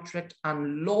contract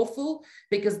unlawful,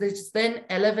 because this is then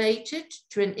elevated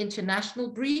to an international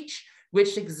breach,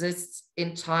 which exists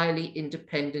entirely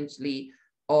independently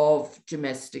of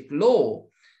domestic law.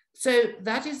 So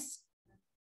that is,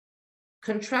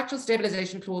 contractual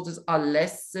stabilization clauses are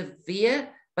less severe,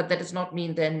 but that does not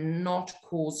mean they're not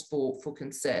cause for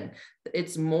concern.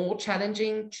 It's more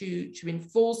challenging to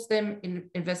enforce them in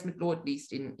investment law, at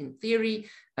least in theory,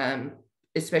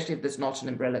 especially if there's not an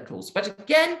umbrella clause. But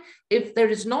again, if there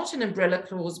is not an umbrella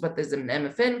clause, but there's an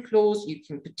MFN clause, you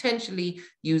can potentially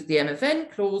use the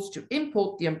MFN clause to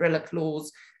import the umbrella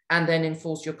clause and then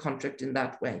enforce your contract in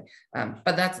that way.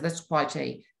 But that's quite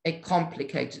a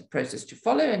complicated process to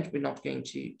follow, and we're not going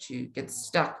to get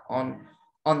stuck on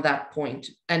that point.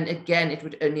 And again, it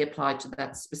would only apply to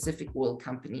that specific oil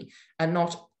company and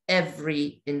not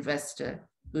every investor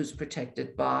who's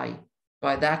protected by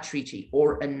that treaty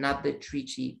or another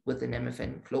treaty with an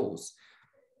MFN clause.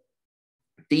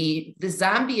 The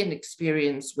Zambian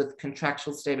experience with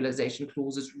contractual stabilization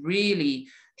clauses really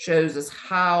shows us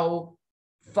how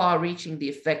far-reaching the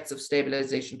effects of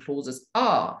stabilization clauses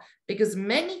are, because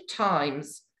many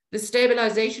times the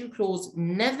stabilization clause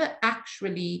never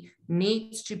actually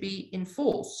needs to be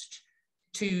enforced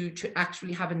to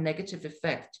actually have a negative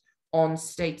effect on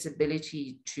states'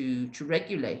 ability to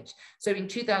regulate. So in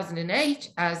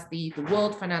 2008, as the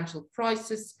world financial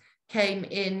crisis came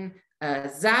in,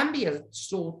 Zambia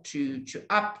sought to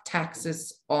up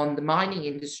taxes on the mining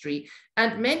industry,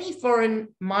 and many foreign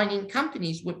mining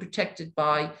companies were protected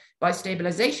by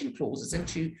stabilization clauses. And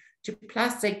to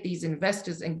placate these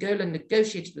investors, Angola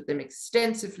negotiated with them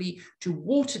extensively to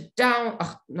water down,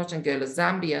 not Angola,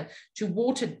 Zambia, to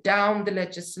water down the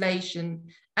legislation.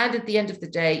 And at the end of the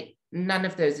day, none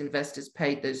of those investors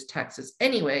paid those taxes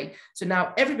anyway. So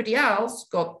now everybody else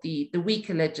got the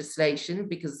weaker legislation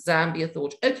because Zambia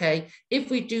thought, okay,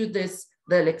 if we do this,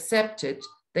 they'll accept it.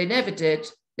 They never did.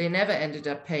 They never ended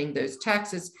up paying those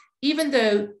taxes, even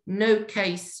though no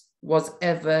case was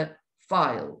ever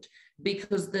filed,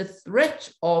 because the threat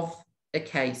of a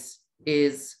case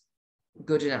is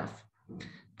good enough.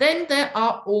 Then there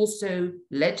are also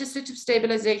legislative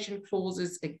stabilization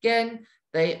clauses. Again,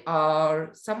 they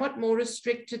are somewhat more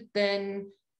restricted than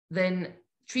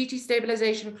treaty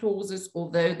stabilization clauses,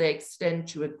 although they extend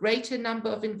to a greater number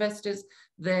of investors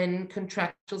than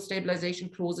contractual stabilization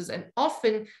clauses. And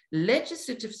often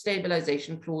legislative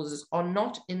stabilization clauses are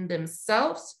not in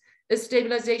themselves a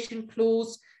stabilization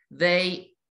clause.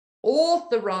 They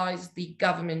authorize the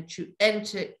government to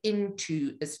enter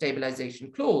into a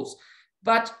stabilization clause.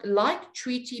 But like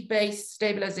treaty-based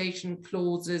stabilization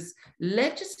clauses,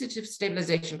 legislative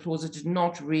stabilization clauses did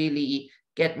not really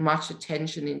get much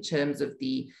attention in terms of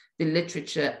the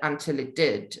literature until it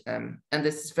did. And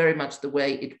this is very much the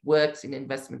way it works in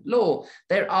investment law.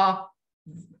 There are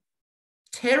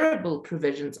terrible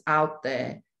provisions out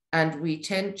there, and we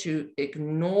tend to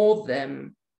ignore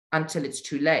them until it's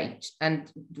too late.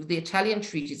 And the Italian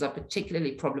treaties are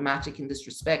particularly problematic in this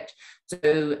respect.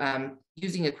 So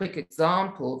using a quick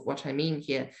example of what I mean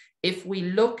here, if we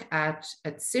look at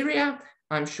Syria,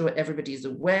 I'm sure everybody is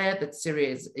aware that Syria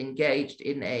is engaged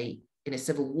in a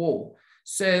civil war.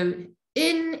 So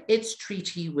in its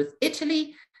treaty with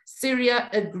Italy, Syria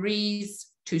agrees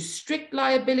to strict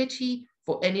liability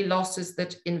for any losses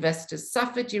that investors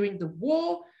suffer during the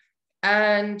war,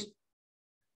 And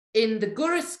in the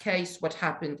Gurus case, what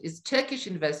happened is Turkish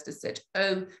investors said,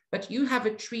 oh, but you have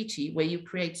a treaty where you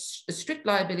create a strict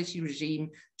liability regime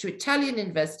to Italian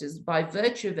investors. By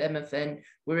virtue of MFN,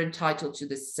 we're entitled to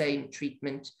the same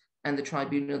treatment. And the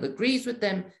tribunal agrees with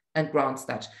them and grants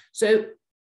that. So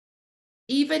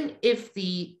even if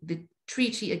the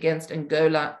treaty against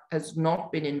Angola has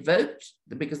not been invoked,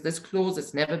 because this clause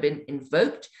has never been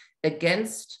invoked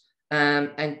against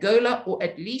Angola, or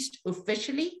at least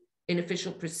officially in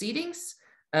official proceedings,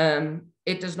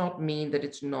 it does not mean that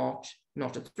it's not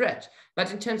a threat.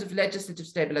 But in terms of legislative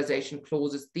stabilization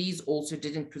clauses, these also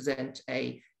didn't present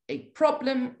a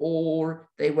problem, or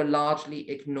they were largely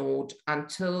ignored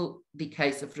until the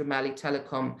case of Romali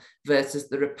Telecom versus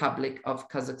the Republic of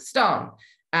Kazakhstan.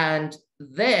 And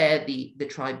there, the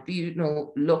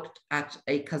tribunal looked at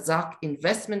a Kazakh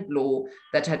investment law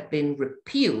that had been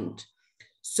repealed.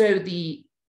 So the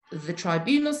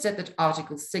tribunal said that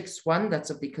Article 6.1,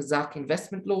 that's of the Kazakh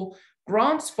investment law,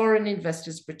 grants foreign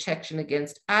investors protection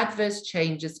against adverse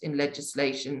changes in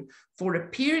legislation for a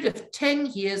period of 10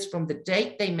 years from the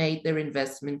date they made their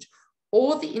investment,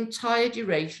 or the entire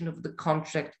duration of the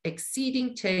contract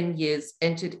exceeding 10 years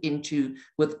entered into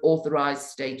with authorized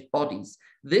state bodies.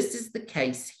 This is the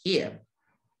case here.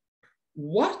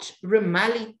 What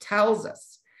Romali tells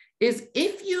us is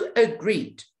if you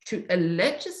agreed to a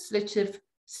legislative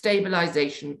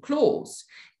stabilization clause,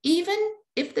 even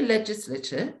if the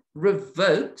legislature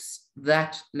revokes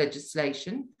that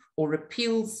legislation or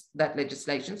repeals that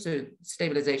legislation, so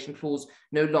stabilization clause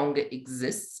no longer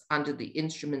exists under the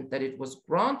instrument that it was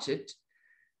granted,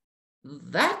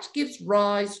 that gives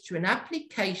rise to an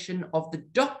application of the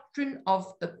doctrine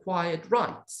of acquired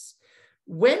rights.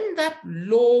 When that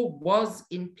law was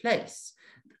in place,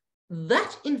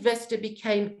 that investor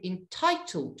became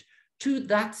entitled to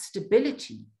that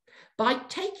stability. By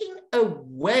taking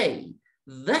away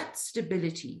that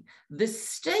stability, the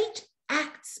state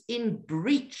acts in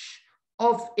breach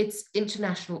of its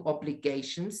international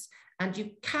obligations, and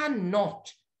you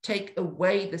cannot take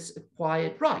away this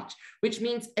acquired right, which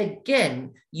means,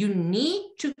 again, you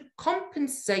need to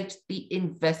compensate the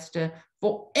investor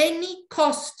for any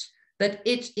cost that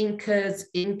it incurs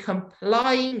in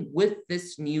complying with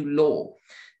this new law.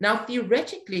 Now,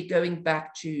 theoretically, going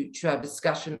back to our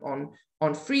discussion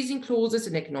on freezing clauses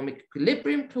and economic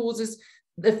equilibrium clauses,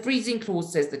 the freezing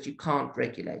clause says that you can't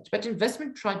regulate, but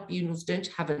investment tribunals don't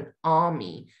have an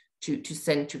army to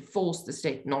send to force the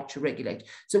state not to regulate.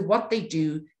 So what they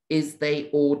do is they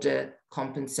order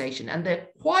compensation, and they're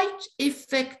quite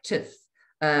effective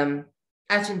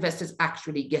at investors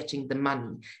actually getting the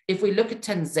money. If we look at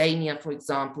Tanzania, for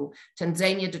example,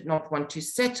 Tanzania did not want to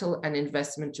settle an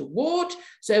investment award,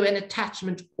 so an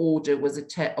attachment order was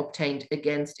obtained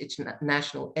against its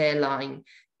national airline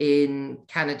in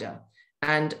Canada.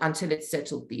 And until it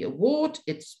settled the award,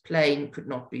 its plane could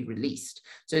not be released.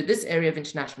 So this area of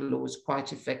international law is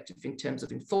quite effective in terms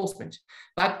of enforcement.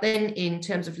 But then in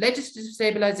terms of legislative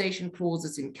stabilization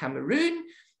clauses in Cameroon,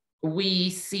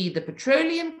 we see the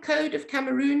Petroleum Code of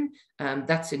Cameroon.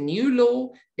 That's a new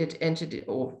law. It entered,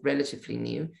 or relatively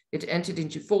new, it entered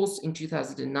into force in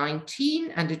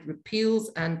 2019, and it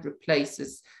repeals and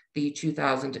replaces the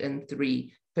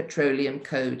 2003 Petroleum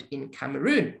Code in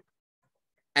Cameroon.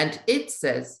 And it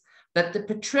says that the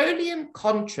petroleum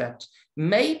contract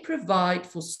may provide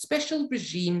for special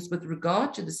regimes with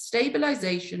regard to the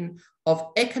stabilization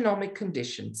of economic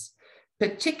conditions,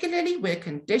 particularly where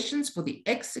conditions for the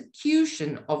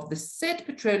execution of the said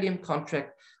petroleum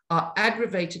contract are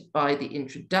aggravated by the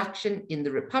introduction in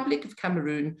the Republic of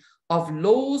Cameroon of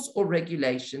laws or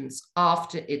regulations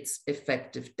after its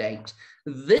effective date.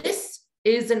 This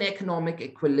is an economic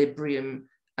equilibrium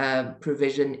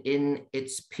provision in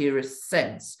its purest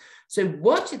sense. So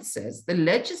what it says, the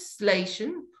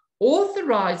legislation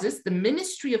authorizes the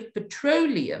Ministry of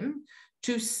Petroleum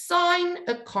to sign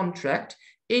a contract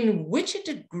in which it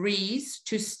agrees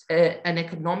to an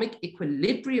economic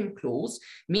equilibrium clause,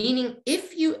 meaning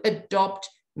if you adopt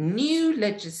new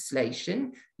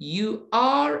legislation, you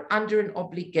are under an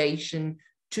obligation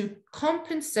to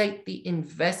compensate the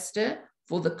investor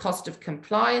for the cost of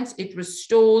compliance. It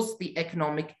restores the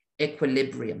economic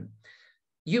equilibrium.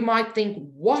 You might think,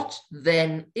 what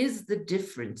then is the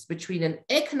difference between an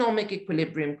economic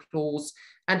equilibrium clause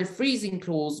and a freezing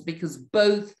clause, because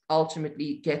both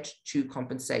ultimately get to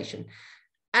compensation?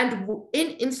 And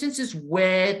in instances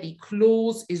where the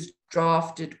clause is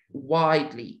drafted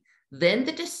widely, then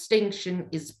the distinction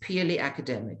is purely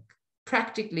academic.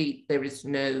 Practically, there is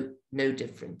no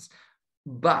difference.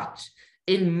 But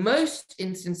in most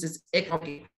instances,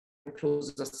 economic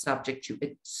clauses are subject to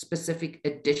specific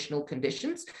additional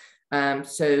conditions.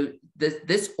 So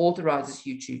this authorizes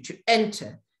you to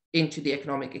enter into the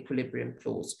economic equilibrium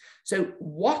clause. So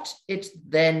what it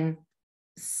then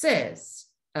says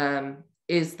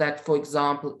is that, for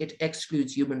example, it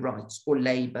excludes human rights or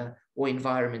labor or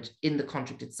environment in the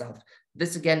contract itself.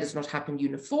 This again does not happen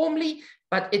uniformly,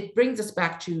 but it brings us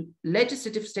back to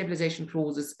legislative stabilization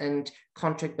clauses and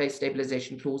contract-based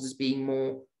stabilization clauses being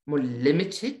more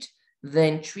limited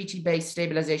than treaty-based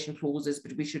stabilization clauses,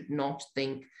 but we should not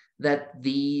think that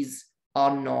these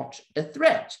are not a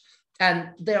threat. And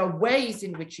there are ways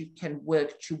in which you can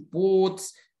work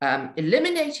towards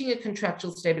eliminating a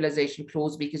contractual stabilization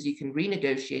clause, because you can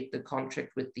renegotiate the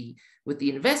contract with the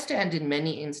investor. And in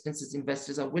many instances,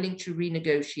 investors are willing to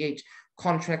renegotiate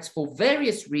contracts for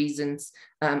various reasons.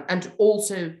 And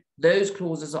also those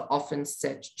clauses are often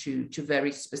set to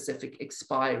very specific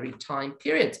expiry time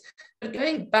periods. But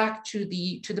going back to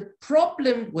the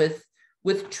problem with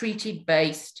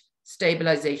treaty-based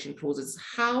stabilization clauses,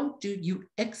 how do you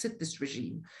exit this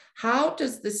regime? How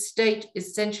does the state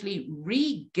essentially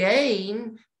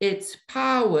regain its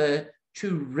power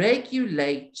to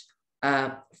regulate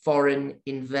foreign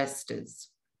investors?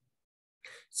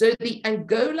 So the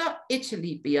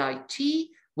Angola-Italy BIT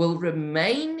will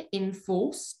remain in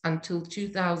force until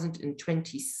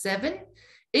 2027.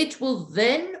 It will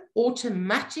then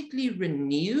automatically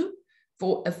renew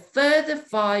for a further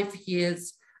 5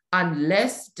 years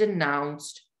unless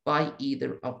denounced by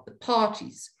either of the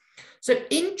parties. So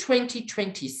in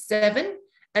 2027,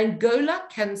 Angola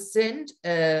can send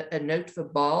a note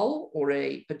verbal or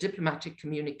a diplomatic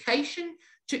communication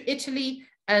to Italy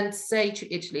and say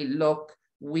to Italy, look,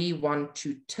 we want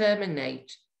to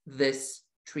terminate this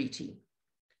treaty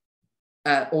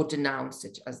or denounce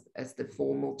it, as the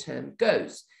formal term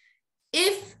goes.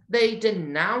 If they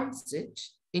denounce it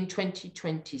in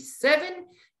 2027,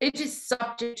 it is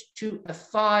subject to a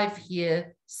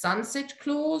 5-year sunset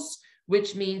clause,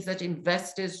 which means that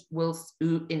investors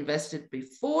who invested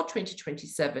before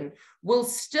 2027 will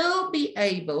still be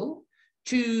able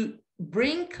to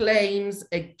bring claims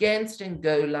against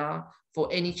Angola for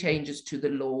any changes to the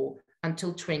law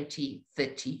until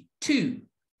 2032.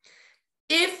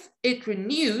 If it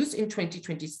renews in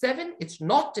 2027, it's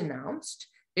not denounced,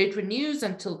 it renews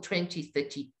until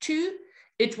 2032,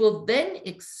 it will then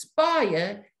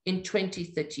expire in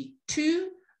 2032,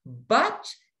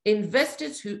 but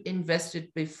investors who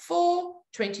invested before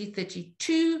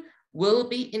 2032 will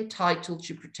be entitled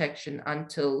to protection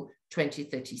until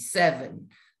 2037,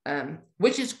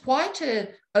 which is quite a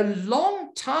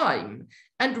long time.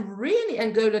 And really,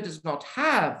 Angola does not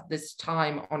have this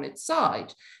time on its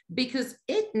side, because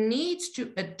it needs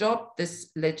to adopt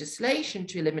this legislation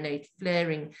to eliminate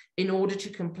flaring in order to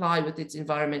comply with its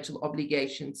environmental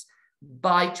obligations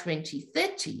by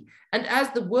 2030. And as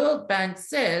the World Bank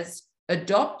says,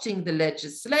 adopting the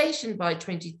legislation by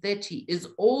 2030 is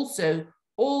also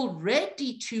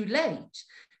already too late,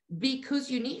 because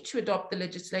you need to adopt the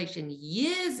legislation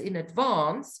years in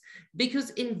advance, because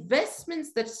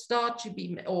investments that start to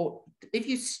be, or if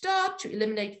you start to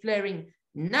eliminate flaring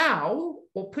now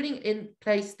or putting in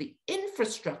place the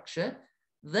infrastructure,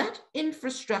 that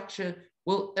infrastructure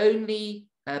will only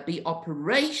be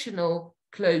operational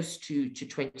close to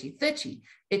 2030.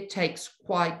 It takes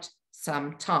quite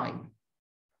some time.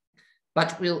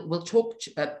 But we'll talk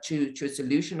to a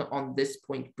solution on this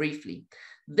point briefly.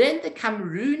 Then the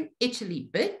Cameroon-Italy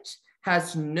bit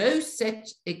has no set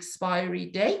expiry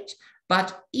date,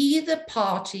 but either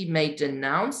party may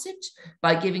denounce it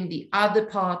by giving the other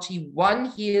party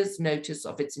 1 year's notice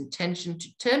of its intention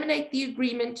to terminate the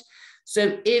agreement.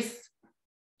 So if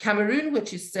Cameroon were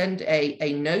to send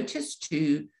a notice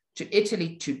to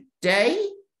Italy today,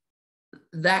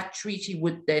 that treaty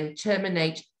would then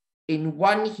terminate in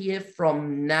 1 year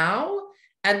from now,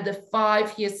 and the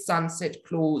 5-year sunset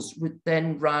clause would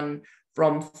then run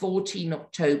from 14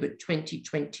 October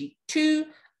 2022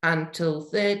 until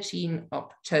 13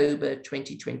 October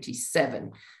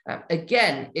 2027.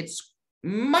 Again, it's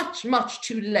much, much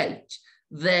too late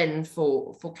then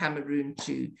for Cameroon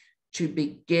to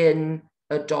begin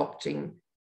adopting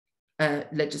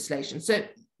legislation. So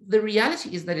the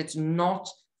reality is that it's not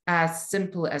as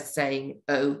simple as saying,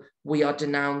 oh, we are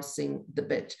denouncing the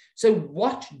bit. So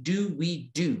what do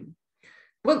we do?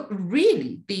 Well,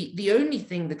 really, the only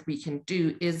thing that we can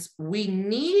do is we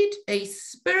need a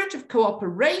spirit of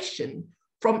cooperation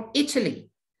from Italy.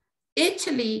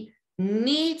 Italy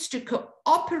needs to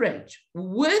cooperate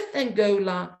with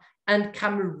Angola and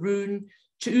Cameroon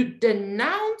to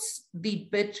denounce the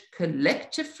bit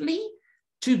collectively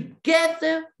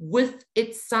together with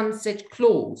its sunset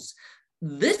clause.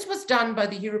 This was done by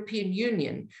the European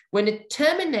Union when it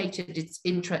terminated its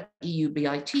intra-EU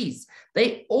BITs.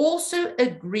 They also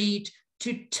agreed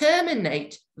to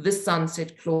terminate the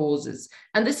sunset clauses.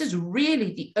 And this is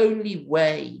really the only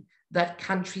way that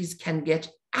countries can get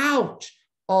out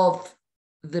of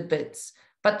the BITs.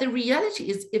 But the reality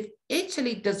is, if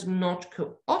Italy does not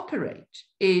cooperate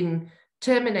in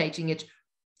terminating it,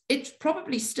 it's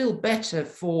probably still better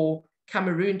for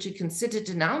Cameroon to consider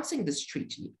denouncing this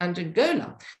treaty and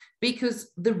Angola, because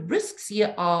the risks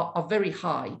here are very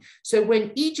high. So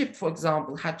when Egypt, for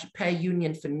example, had to pay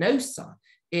Union Fenosa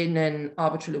in an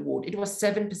arbitral award, it was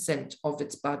 7% of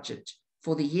its budget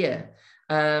for the year.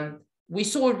 We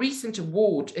saw a recent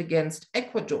award against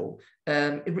Ecuador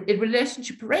in relation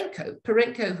to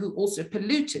Perenco, who also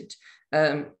polluted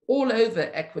all over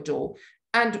Ecuador.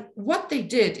 And what they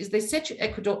did is they said to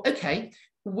Ecuador, okay,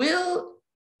 we'll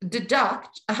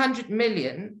deduct $100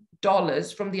 million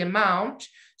from the amount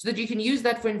so that you can use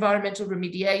that for environmental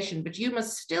remediation, but you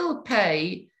must still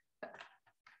pay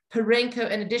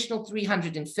Perenco an additional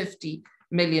 $350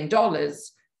 million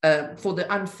for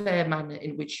the unfair manner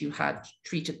in which you had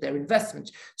treated their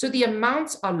investment. So the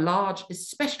amounts are large,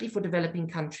 especially for developing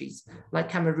countries like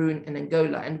Cameroon and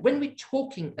Angola. And when we're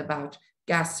talking about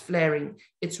gas flaring,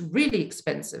 it's really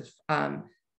expensive.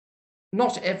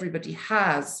 Not everybody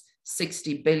has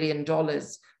 $60 billion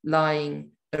lying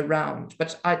around,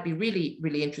 but I'd be really,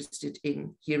 really interested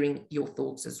in hearing your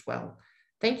thoughts as well.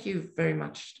 Thank you very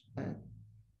much,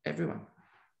 everyone.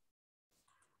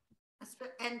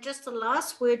 And just the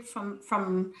last word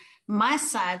from my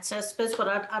side. So I suppose what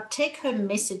our take-home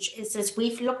message is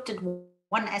we've looked at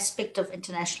one aspect of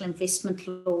international investment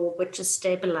law, which is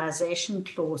stabilization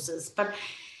clauses, but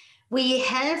we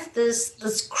have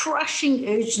this crushing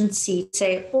urgency to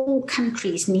say all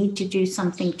countries need to do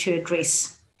something to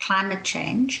address climate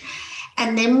change.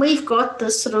 And then we've got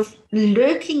this sort of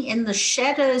lurking in the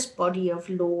shadows body of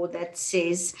law that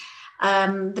says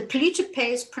the polluter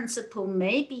pays principle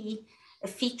may be a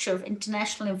feature of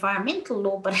international environmental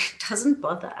law, but it doesn't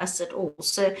bother us at all.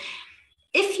 So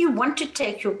if you want to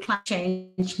take your climate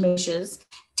change measures,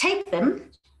 take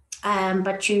them.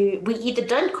 But we either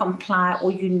don't comply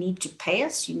or you need to pay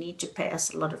us. You need to pay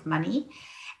us a lot of money.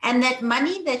 And that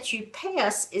money that you pay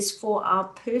us is for our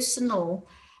personal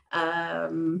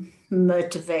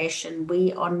motivation.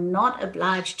 We are not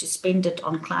obliged to spend it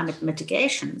on climate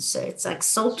mitigation. So it's like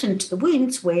salt into the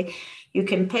wounds where you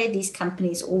can pay these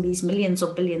companies all these millions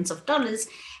or billions of dollars.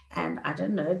 And I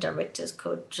don't know, directors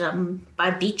could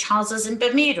buy beach houses in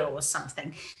Bermuda or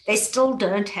something. They still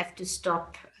don't have to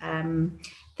stop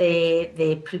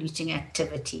their polluting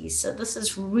activities. So this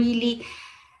is really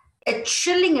a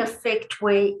chilling effect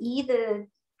where either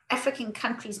African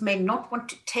countries may not want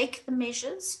to take the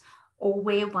measures, or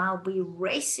where while we're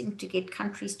racing to get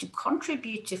countries to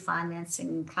contribute to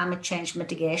financing climate change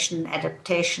mitigation and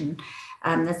adaptation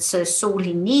that's so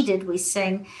sorely needed, we're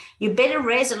saying you better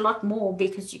raise a lot more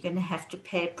because you're going to have to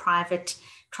pay private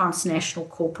transnational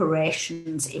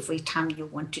corporations every time you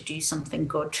want to do something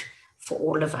good for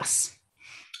all of us.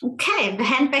 Okay, I'll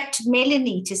hand back to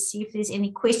Melanie to see if there's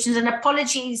any questions. And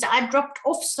apologies, I dropped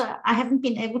off, so I haven't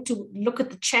been able to look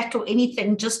at the chat or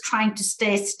anything, just trying to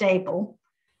stay stable.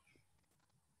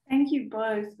 Thank you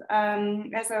both.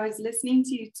 As I was listening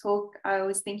to you talk, I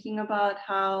was thinking about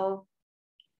how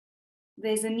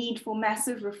there's a need for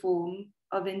massive reform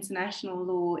of international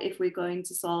law if we're going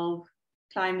to solve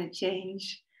climate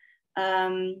change.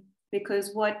 Because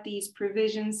what these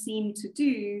provisions seem to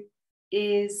do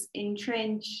is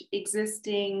entrench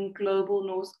existing global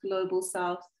north, global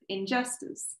south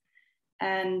injustice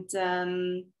and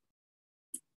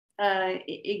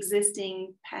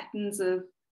existing patterns of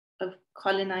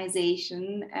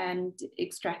colonization and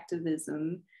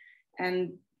extractivism.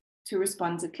 And to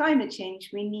respond to climate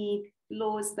change, we need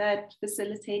laws that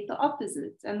facilitate the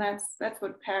opposite. And that's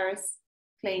what Paris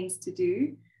claims to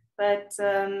do. But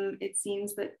it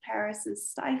seems that Paris is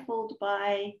stifled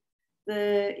by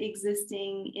the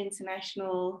existing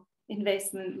international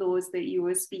investment laws that you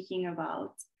were speaking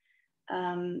about.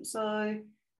 So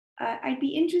I'd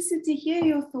be interested to hear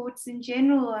your thoughts in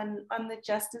general on the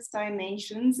justice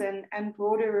dimensions and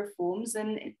broader reforms.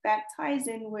 And that ties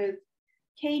in with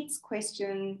Kate's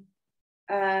question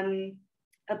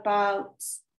about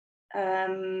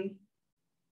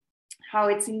how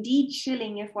it's indeed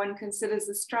chilling if one considers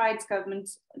the strides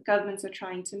governments are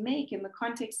trying to make in the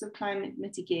context of climate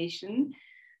mitigation,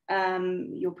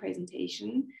 your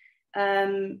presentation,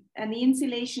 and the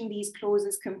insulation these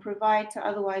clauses can provide to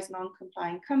otherwise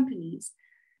non-compliant companies.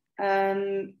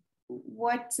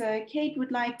 what Kate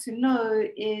would like to know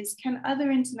is, can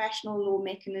other international law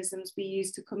mechanisms be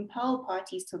used to compel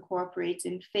parties to cooperate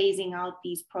in phasing out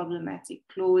these problematic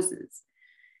clauses?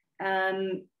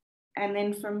 And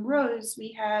then from Rose,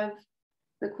 we have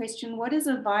the question, what is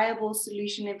a viable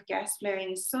solution if gas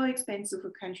flaring is so expensive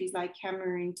for countries like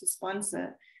Cameroon to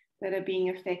sponsor that are being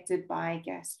affected by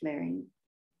gas flaring?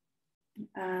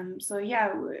 So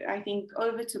yeah, I think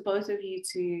over to both of you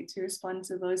to respond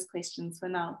to those questions for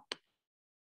now.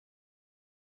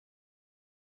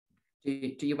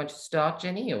 Do you want to start,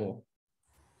 Jenny, or?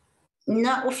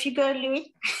 No, off you go,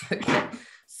 Louis. Okay.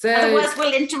 So, otherwise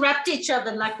we'll interrupt each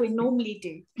other like we normally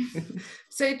do.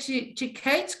 So to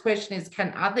Kate's question is,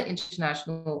 can other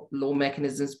international law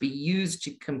mechanisms be used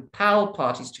to compel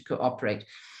parties to cooperate?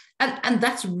 And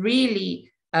that's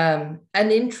really an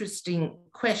interesting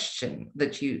question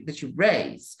that you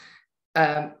raise,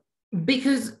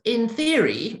 because in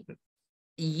theory,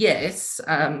 yes,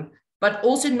 but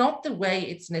also not the way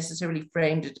it's necessarily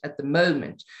framed at the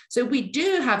moment. So we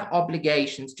do have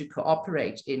obligations to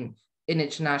cooperate in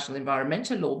international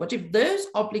environmental law, but if those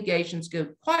obligations go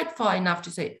quite far enough to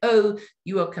say, oh,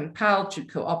 you are compelled to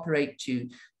cooperate to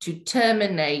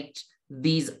terminate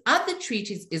these other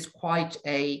treaties, is quite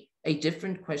a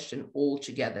different question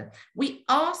altogether. We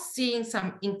are seeing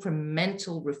some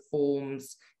incremental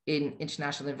reforms in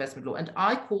international investment law, and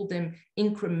I call them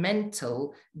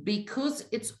incremental because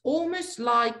it's almost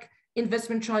like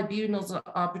investment tribunals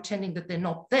are pretending that they're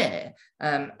not there,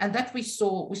 and that we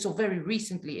saw very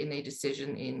recently in a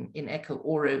decision in Echo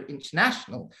Oro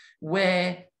International,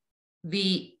 where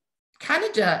the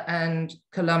Canada and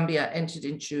Colombia entered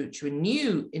into a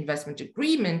new investment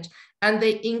agreement, and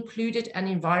they included an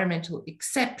environmental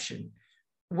exception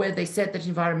where they said that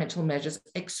environmental measures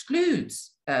excludes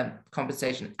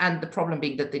compensation. And the problem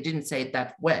being that they didn't say it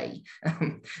that way.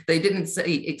 They didn't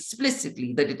say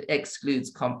explicitly that it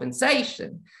excludes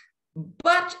compensation.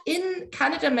 But in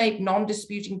Canada made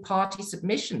non-disputing party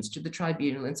submissions to the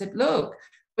tribunal and said, look,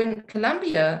 when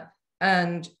Colombia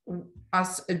and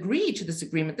us agreed to this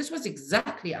agreement, this was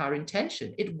exactly our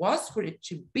intention. It was for it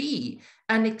to be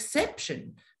an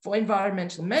exception for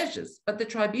environmental measures. But the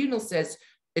tribunal says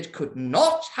it could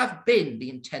not have been the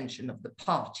intention of the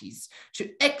parties to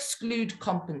exclude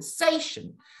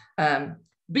compensation,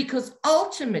 because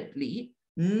ultimately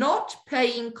not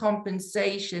paying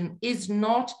compensation is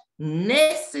not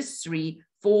necessary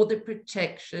for the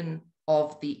protection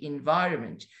of the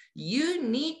environment. You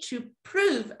need to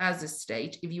prove as a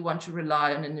state, if you want to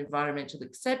rely on an environmental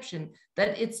exception,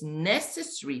 that it's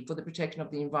necessary for the protection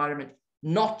of the environment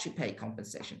not to pay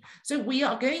compensation. So we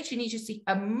are going to need to see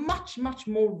a much, much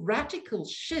more radical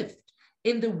shift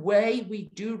in the way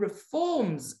we do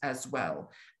reforms as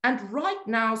well. And right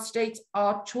now, states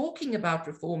are talking about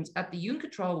reforms at the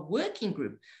UNCTRAL working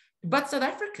group. But South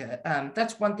Africa,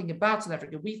 that's one thing about South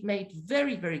Africa, we've made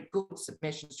very, very good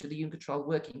submissions to the UNCTRAL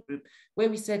working group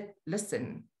where we said,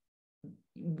 listen,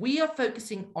 we are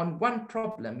focusing on one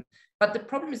problem, but the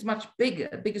problem is much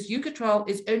bigger because UNCTRAL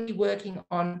is only working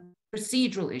on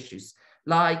procedural issues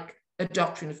like a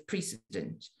doctrine of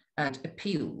precedent and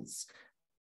appeals.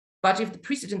 But if the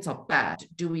precedents are bad,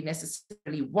 do we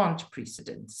necessarily want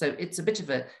precedents? So it's a bit of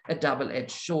a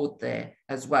double-edged sword there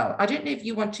as well. I don't know if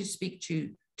you want to speak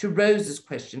to Rose's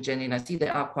question, Jenny, and I see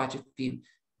there are quite a few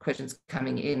questions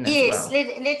coming in as well.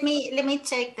 Yes, let me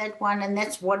take that one, and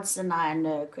that's Watson I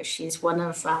know because she's one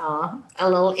of our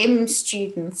LLM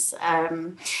students.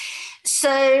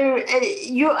 So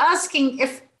you're asking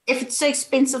if it's so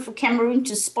expensive for Cameroon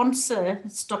to sponsor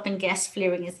stopping gas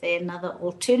flaring, is there another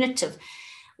alternative?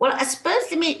 Well, I suppose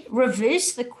let me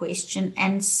reverse the question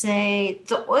and say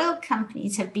the oil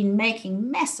companies have been making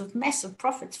massive, massive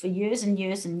profits for years and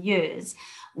years and years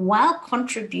while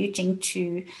contributing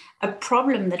to a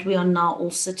problem that we are now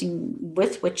all sitting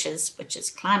with, which is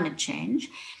climate change.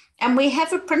 And we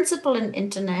have a principle in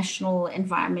international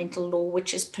environmental law,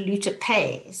 which is polluter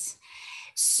pays.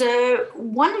 So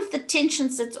one of the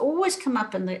tensions that's always come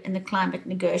up in the climate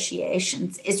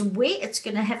negotiations is where it's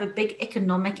going to have a big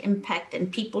economic impact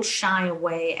and people shy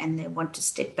away and they want to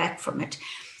step back from it.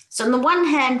 So on the one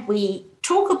hand, we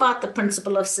talk about the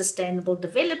principle of sustainable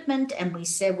development and we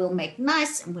say we'll make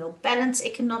nice and we'll balance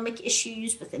economic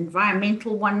issues with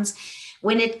environmental ones.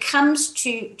 When it comes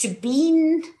to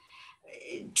the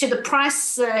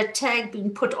price tag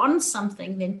being put on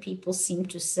something, then people seem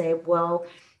to say, well,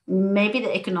 maybe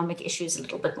the economic issue is a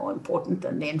little bit more important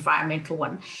than the environmental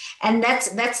one. And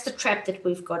that's the trap that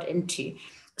we've got into.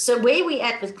 So where we're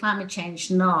at with climate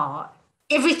change now,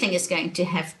 everything is going to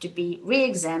have to be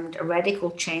re-examined, a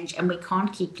radical change, and we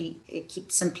can't keep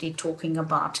simply talking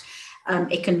about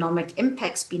economic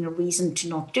impacts been a reason to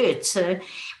not do it. So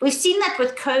we've seen that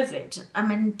with COVID. I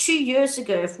mean, 2 years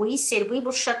ago, if we said we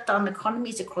will shut down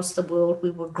economies across the world,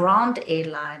 we will ground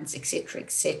airlines, etc.,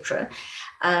 etc.,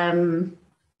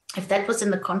 if that was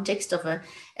in the context of a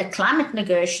climate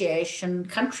negotiation,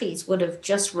 countries would have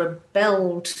just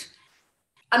rebelled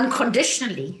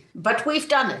unconditionally. But we've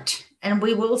done it, and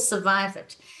we will survive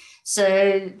it.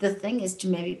 So the thing is to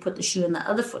maybe put the shoe on the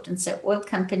other foot and say, oil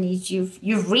companies,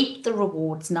 you've reaped the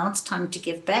rewards. Now it's time to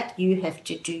give back. You have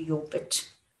to do your bit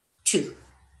too.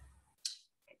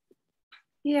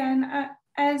 Yeah, and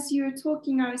as you were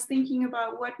talking, I was thinking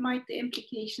about what might the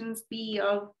implications be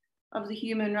of the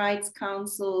Human Rights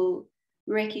Council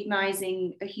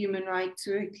recognizing a human right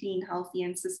to a clean, healthy,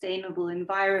 and sustainable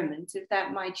environment, if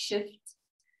that might shift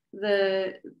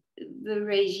the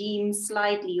regime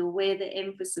slightly, or where the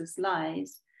emphasis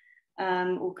lies,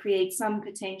 or create some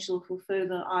potential for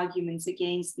further arguments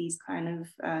against these kind of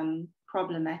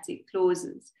problematic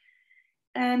clauses.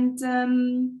 And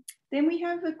then we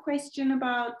have a question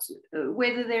about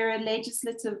whether there are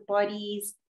legislative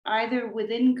bodies either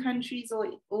within countries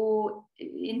or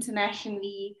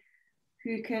internationally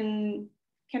who can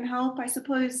help. I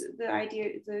suppose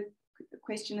the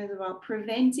question is about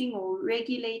preventing or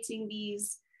regulating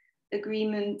these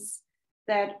agreements,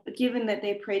 that given that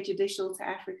they're prejudicial to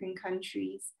African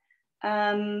countries,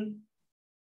 or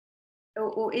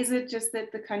is it just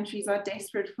that the countries are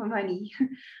desperate for money?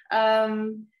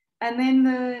 And then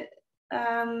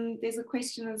there's a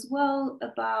question as well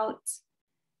about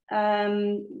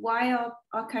why are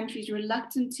countries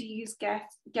reluctant to use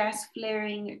gas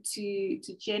flaring to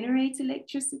generate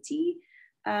electricity?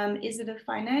 Is it a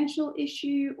financial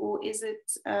issue, or is it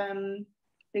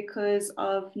because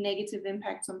of negative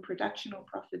impacts on production or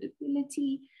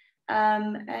profitability?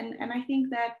 And I think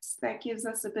that gives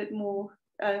us a bit more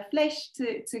flesh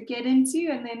to get into,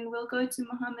 and then we'll go to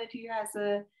Mohammed, who has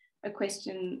a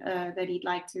question that he'd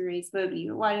like to raise verbally.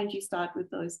 Why don't you start with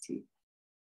those two?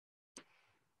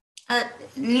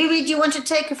 Louis, do you want to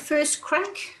take a first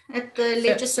crack at the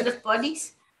legislative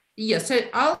bodies? Yeah, so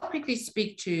I'll quickly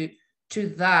speak to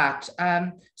that.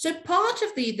 So part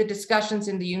of the discussions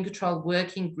in the UNCTRAL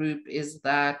working group is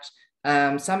that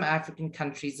some African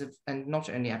countries, and not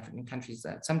only African countries,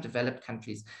 some developed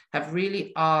countries, have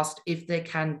really asked if there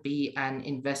can be an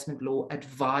investment law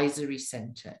advisory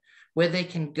center where they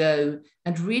can go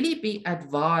and really be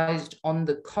advised on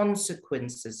the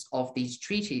consequences of these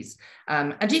treaties.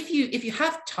 And if you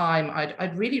have time,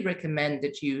 I'd really recommend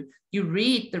that you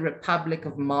read the Republic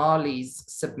of Mali's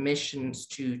submissions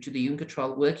to the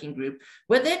UNCTRAL working group,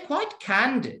 where they're quite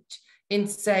candid in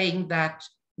saying that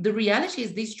the reality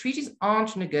is these treaties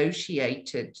aren't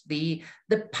negotiated. The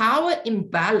power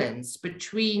imbalance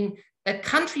between a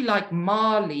country like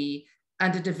Mali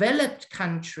and a developed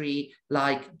country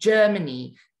like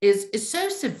Germany is so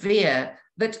severe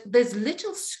that there's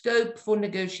little scope for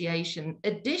negotiation.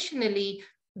 Additionally,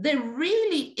 there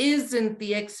really isn't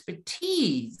the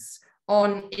expertise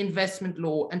on investment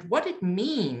law and what it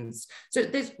means. So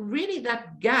there's really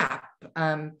that gap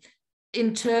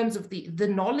in terms of the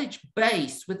knowledge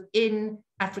base within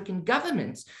African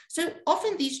governments. So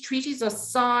often these treaties are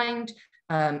signed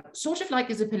sort of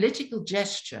like as a political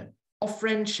gesture of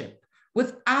friendship,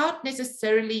 without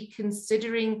necessarily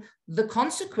considering the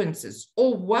consequences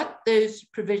or what those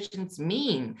provisions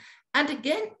mean. And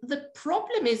again, the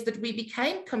problem is that we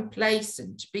became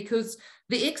complacent because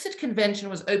the Exit Convention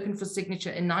was open for signature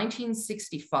in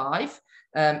 1965.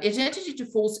 It entered into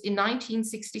force in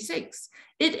 1966.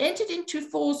 It entered into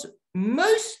force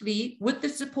mostly with the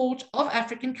support of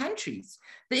African countries.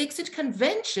 The Exit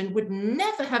Convention would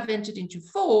never have entered into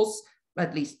force,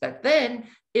 at least back then,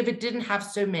 if it didn't have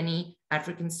so many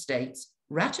African states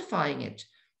ratifying it.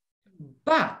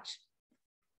 But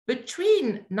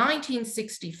between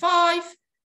 1965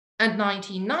 and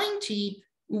 1990,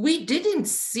 we didn't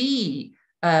see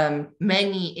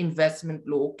many investment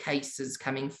law cases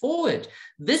coming forward.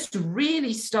 This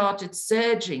really started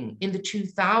surging in the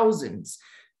 2000s.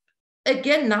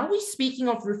 Again, now we're speaking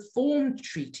of reformed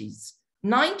treaties.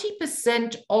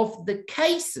 90% of the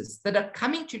cases that are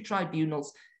coming to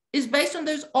tribunals is based on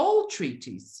those old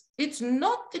treaties. It's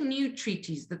not the new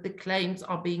treaties that the claims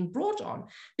are being brought on,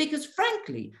 because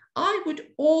frankly, I would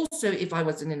also, if I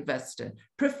was an investor,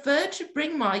 prefer to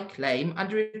bring my claim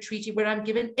under a treaty where I'm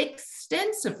given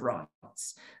extensive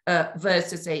rights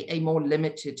versus a more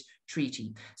limited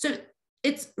treaty. So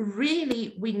it's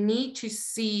really, we need to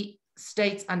see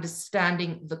states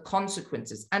understanding the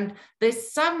consequences. And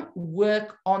there's some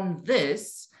work on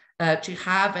this to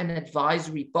have an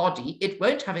advisory body. It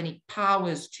won't have any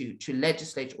powers to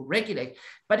legislate or regulate,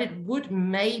 but it would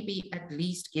maybe at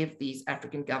least give these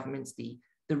African governments the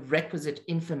requisite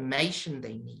information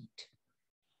they need.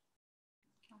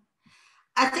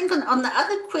 I think on the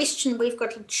other question, we've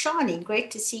got Shani.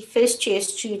 Great to see first-year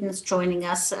students joining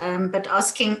us, but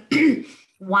asking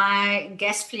why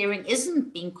gas flaring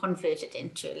isn't being converted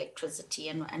into electricity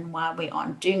and why we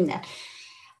aren't doing that.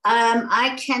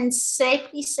 I can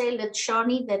safely say,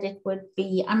 Shani, that it would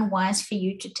be unwise for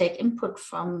you to take input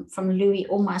from Louis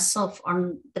or myself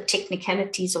on the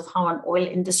technicalities of how an oil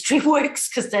industry works,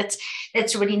 because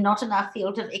that's really not in our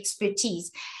field of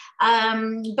expertise.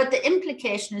 But the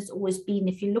implication has always been,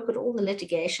 if you look at all the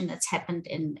litigation that's happened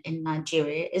in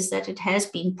Nigeria, is that it has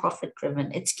been profit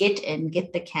driven. It's get in,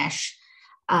 get the cash,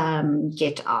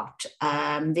 get out.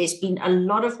 There's been a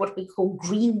lot of what we call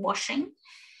greenwashing,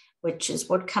 which is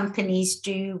what companies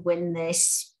do when they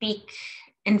speak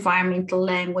environmental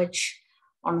language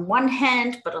on one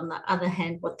hand, but on the other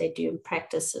hand, what they do in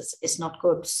practice is not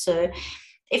good. So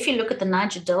if you look at the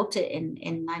Niger Delta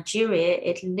in Nigeria,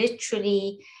 it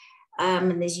literally,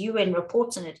 and there's UN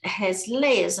reports on it, has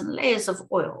layers and layers of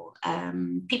oil.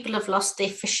 People have lost their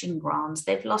fishing grounds.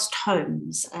 They've lost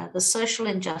homes. The social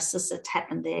injustice that's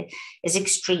happened there is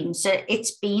extreme. So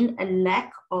it's been a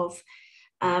lack of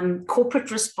corporate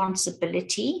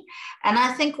responsibility. And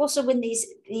I think also when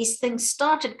these things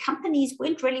started, companies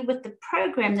went really with the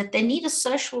program that they need a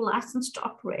social license to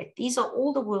operate. These are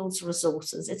all the world's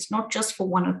resources. It's not just for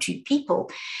one or two people.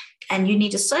 And you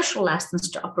need a social license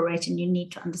to operate, and you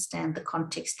need to understand the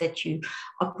context that you're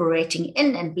operating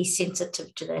in and be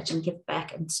sensitive to that and give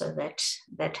back. And so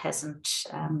that hasn't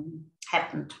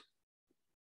happened.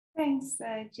 Thanks,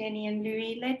 Jenny and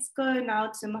Louis. Let's go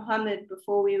now to Mohammed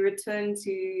before we return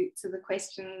to the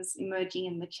questions emerging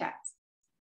in the chat.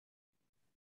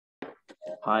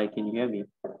 Hi, can you hear me?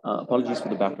 Apologies for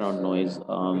the background noise.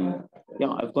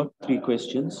 Yeah, I've got 3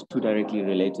 questions, 2 directly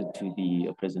related to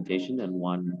the presentation and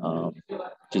one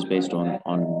just based on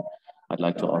I'd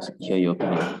like to hear your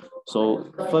opinion.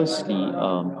 So firstly,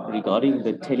 regarding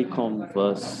the telecom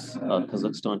versus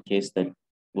Kazakhstan case that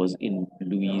was in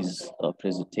Louis'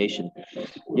 presentation,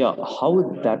 yeah, how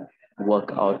would that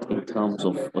work out in terms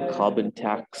of a carbon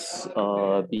tax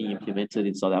being implemented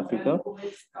in South Africa?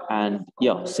 And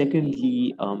yeah,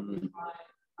 secondly,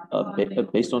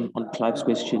 based on Clive's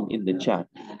question in the chat,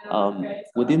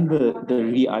 within the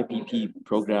RE-IPP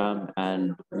program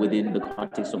and within the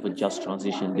context of a just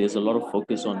transition, there's a lot of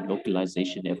focus on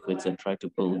localization efforts and try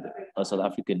to build a South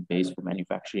African base for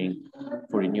manufacturing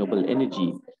for renewable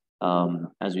energy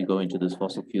as we go into this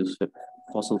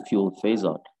fossil fuel phase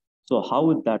out. So how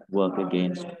would that work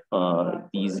against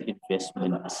these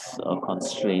investment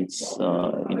constraints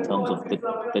in terms of the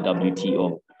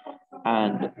WTO?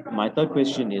 And my third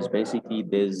question is basically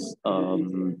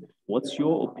what's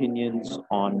your opinions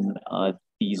on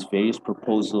these various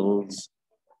proposals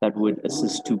that would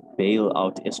assist to bail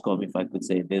out Eskom, if I could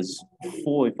say? There's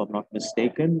 4, if I'm not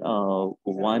mistaken.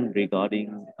 One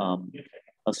regarding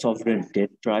a sovereign debt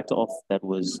write-off that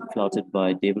was flouted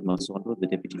by David Masondo, the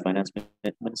Deputy Finance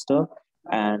Minister.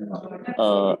 And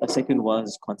a second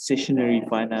was concessionary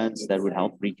finance that would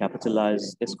help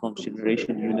recapitalize Eskom's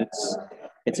generation units,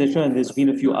 etc. And there's been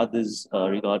a few others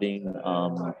regarding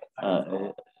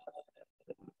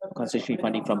concessionary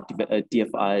funding from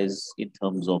DFIs in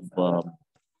terms of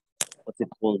what's it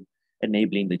called,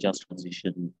 enabling the just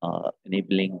transition,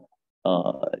 enabling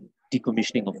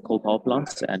decommissioning of coal power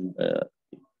plants and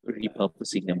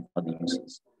repurposing them for other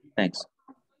uses. Thanks.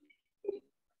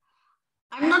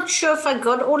 I'm not sure if I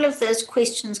got all of those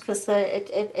questions because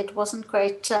it wasn't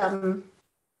great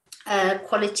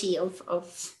quality of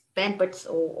bandwidth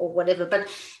or whatever, but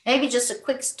maybe just a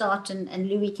quick start and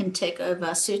Louis can take over.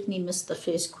 I certainly missed the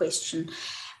first question.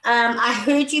 I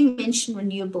heard you mention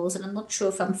renewables, and I'm not sure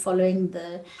if I'm following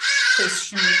the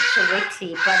question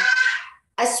correctly, but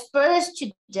I suppose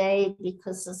today,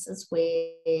 because this is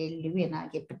where Louis and I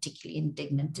get particularly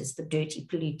indignant, is the dirty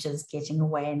polluters getting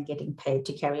away and getting paid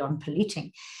to carry on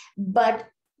polluting. But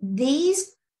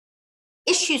these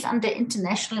issues under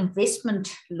international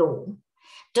investment law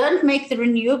don't make the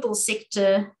renewable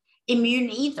sector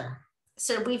immune either.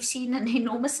 So we've seen an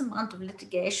enormous amount of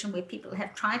litigation where people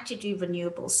have tried to do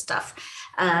renewable stuff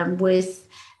with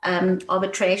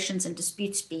arbitrations and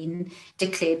disputes being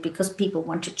declared because people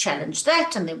want to challenge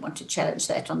that, and they want to challenge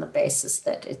that on the basis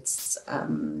that it's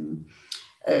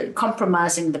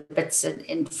compromising the bits and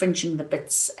infringing the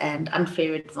bits and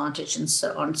unfair advantage and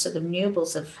so on. So the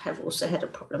renewables have also had a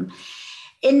problem.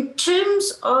 In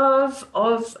terms of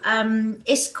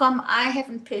Eskom, I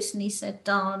haven't personally sat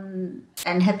down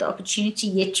and had the opportunity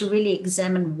yet to really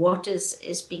examine what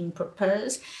is being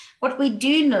proposed. What we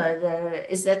do know, though,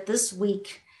 is that this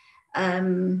week,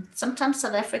 sometimes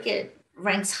South Africa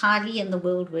ranks highly in the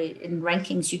world, where in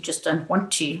rankings you just don't want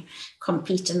to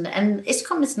compete. And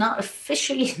Eskom is now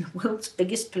officially the world's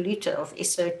biggest polluter of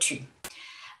SO2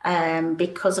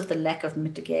 because of the lack of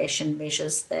mitigation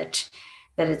measures that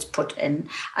it's put in.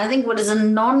 I think what is a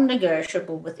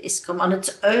non-negotiable with Eskom, on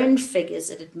its own figures,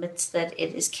 it admits that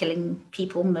it is killing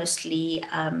people, mostly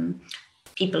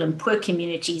people in poor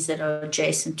communities that are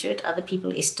adjacent to it. Other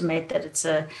people estimate that it's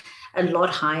a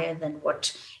lot higher than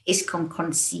what Eskom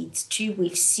concedes to.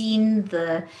 We've seen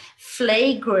the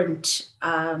flagrant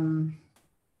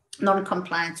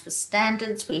non-compliance with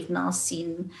standards. We've now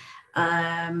seen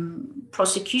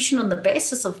prosecution on the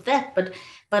basis of that,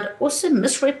 but also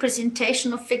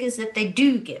misrepresentation of figures that they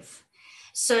do give.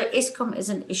 So Eskom is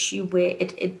an issue where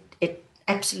it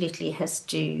absolutely has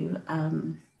to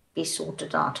be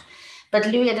sorted out. But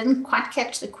Louis, I didn't quite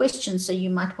catch the question, so you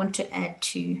might want to add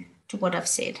to what I've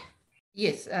said.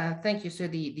 Yes, thank you. So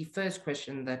the first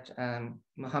question that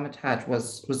Mohammed had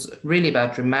was really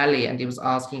about Rumali, and he was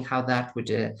asking how that would,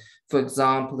 for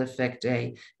example, affect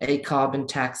a carbon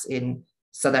tax in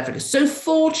South Africa. So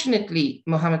fortunately,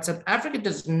 Mohammed, South Africa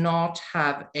does not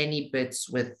have any bits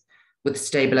with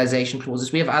stabilization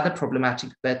clauses. We have other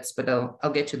problematic bits, but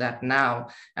I'll get to that now.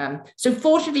 So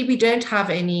fortunately, we don't have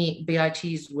any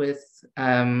BITs with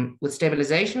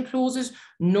stabilization clauses,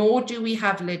 nor do we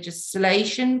have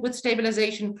legislation with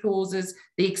stabilization clauses,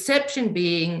 the exception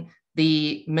being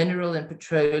the Mineral and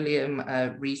Petroleum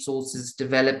Resources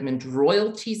Development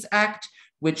Royalties Act,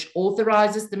 which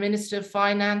authorizes the Minister of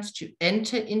Finance to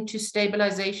enter into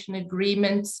stabilization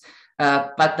agreements,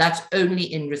 but that's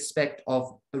only in respect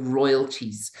of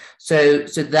royalties. So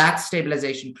that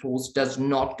stabilization clause does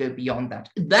not go beyond that.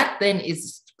 That then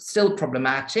is still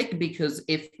problematic, because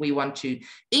if we want to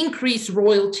increase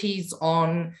royalties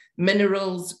on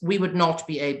minerals, we would not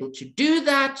be able to do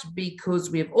that, because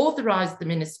we have authorized the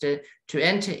minister to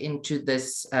enter into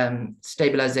this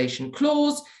stabilization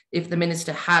clause. If the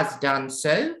minister has done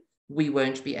so, we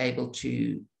won't be able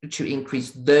to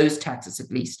increase those taxes,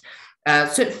 at least.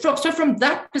 So from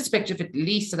that perspective, at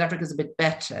least, South Africa is a bit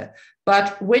better.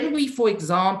 But when we, for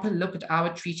example, look at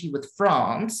our treaty with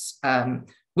France,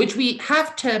 which we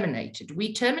have terminated,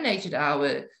 we terminated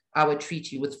our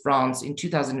treaty with France in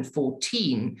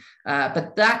 2014,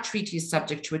 but that treaty is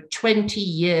subject to a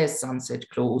 20-year sunset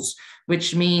clause,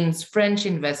 which means French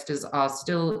investors are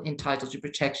still entitled to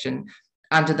protection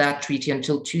under that treaty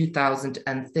until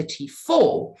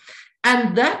 2034.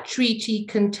 And that treaty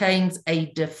contains a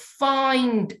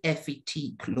defined FET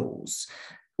clause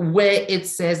where it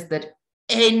says that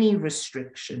any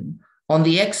restriction on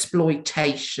the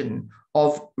exploitation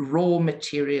of raw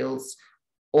materials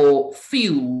or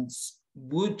fuels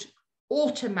would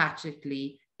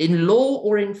automatically, in law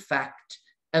or in fact,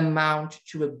 amount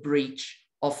to a breach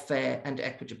of fair and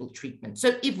equitable treatment.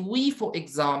 So if we, for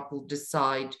example,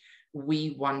 decide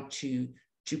we want to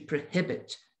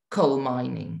prohibit coal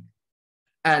mining,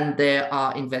 and there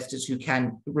are investors who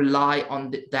can rely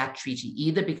on that treaty,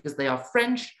 either because they are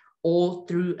French or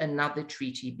through another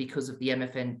treaty because of the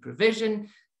MFN provision,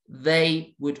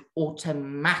 they would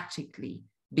automatically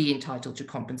be entitled to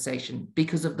compensation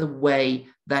because of the way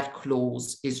that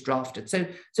clause is drafted. So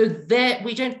there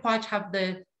we don't quite have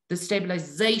the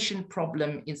stabilization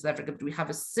problem in South Africa, but we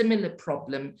have a similar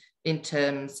problem in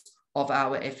terms of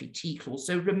our FET clause.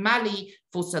 So Rumali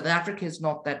for South Africa is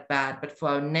not that bad, but for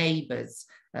our neighbors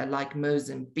like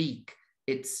Mozambique,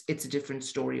 it's a different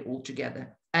story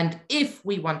altogether. And if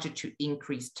we wanted to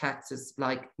increase taxes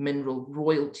like mineral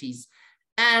royalties,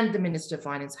 and the Minister of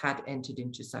Finance had entered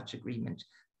into such agreement,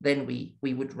 then we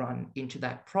would run into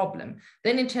that problem.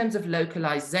 Then in terms of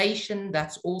localization,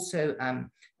 that's also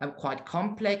quite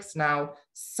complex. Now,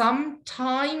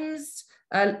 sometimes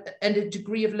and a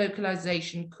degree of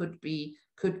localization could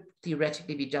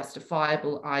theoretically be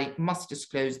justifiable. I must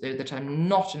disclose, though, that I'm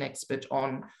not an expert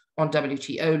on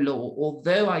WTO law,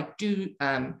 although I do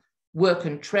work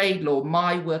on trade law.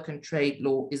 My work on trade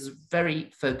law is very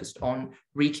focused on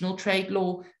regional trade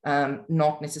law,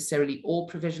 not necessarily all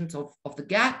provisions of the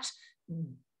GATT,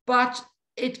 but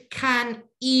it can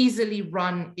easily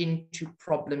run into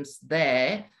problems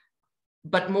there.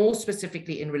 But more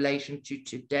specifically in relation to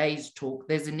today's talk,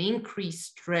 there's an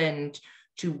increased trend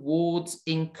towards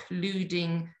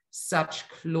including such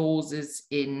clauses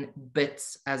in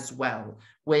BITs as well,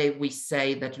 where we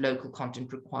say that local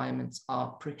content requirements are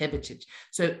prohibited.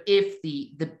 So if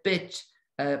the BIT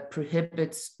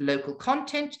prohibits local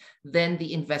content, then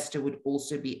the investor would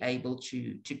also be able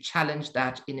to challenge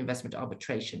that in investment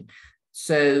arbitration.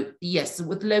 So yes,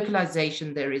 with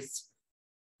localization, there is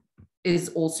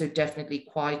also definitely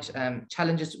quite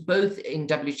challenges, both in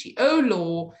WTO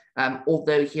law,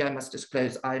 although here I must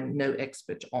disclose I'm no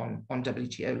expert on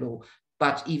WTO law,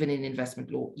 but even in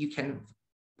investment law, you can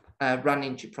run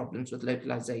into problems with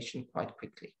localization quite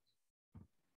quickly.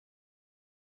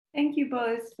 Thank you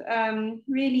both.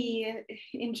 Really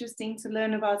interesting to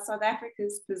learn about South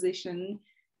Africa's position,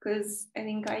 because I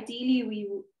think ideally we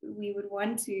would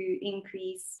want to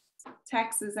increase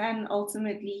taxes and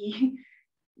ultimately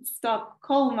stop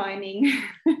coal mining.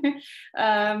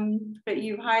 But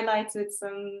you've highlighted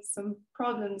some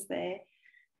problems there.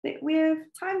 We have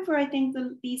time for, I think,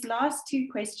 these last two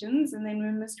questions, and then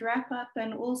we must wrap up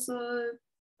and also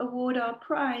award our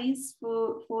prize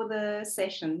for the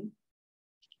session.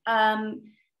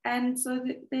 And so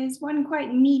there's one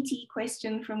quite meaty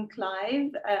question from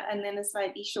Clive, and then a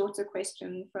slightly shorter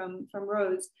question from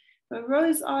Rose. But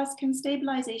Rose asks, can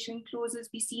stabilization clauses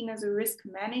be seen as a risk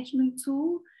management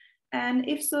tool? And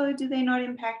if so, do they not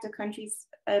impact a country's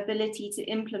ability to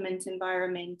implement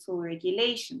environmental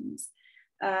regulations?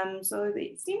 So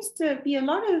there seems to be a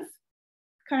lot of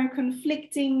kind of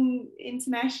conflicting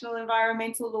international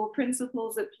environmental law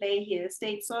principles at play here.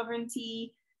 State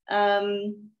sovereignty,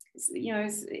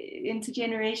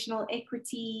 intergenerational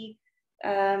equity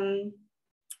are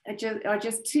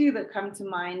just two that come to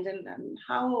mind, and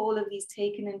how are all of these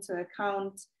taken into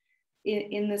account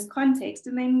in this context?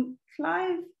 And then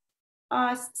Clive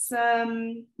asks,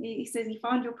 he says he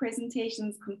found your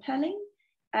presentations compelling,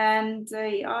 and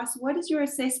he asks, what is your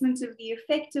assessment of the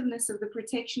effectiveness of the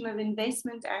Protection of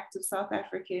Investment Act of South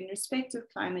Africa in respect of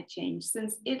climate change,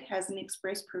 since it has an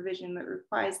express provision that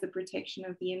requires the protection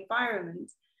of the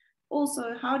environment?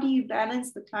 Also, how do you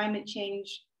balance the climate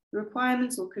change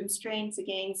requirements or constraints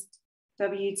against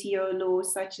WTO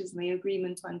laws, such as the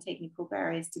Agreement on Technical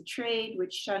Barriers to Trade,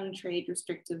 which shun trade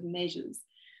restrictive measures?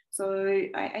 So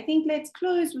I think let's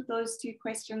close with those two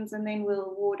questions, and then we'll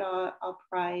award our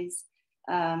prize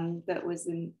that was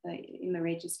in the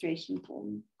registration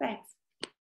form. Thanks.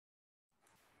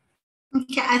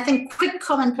 Okay, I think quick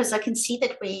comment, because I can see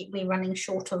that we're running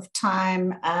short of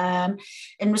time.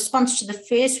 In response to the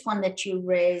first one that you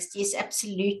raised, yes,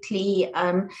 absolutely.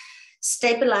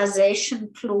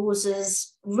 Stabilization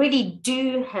clauses really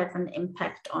do have an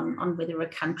impact on whether a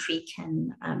country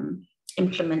can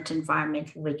implement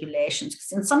environmental regulations.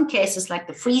 Because in some cases, like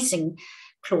the freezing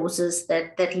clauses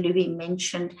that Louis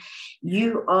mentioned,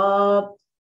 you are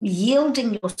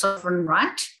yielding your sovereign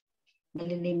right.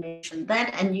 Melanie mentioned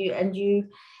that, and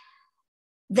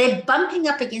they're bumping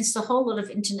up against a whole lot of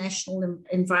international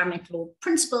environmental law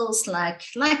principles like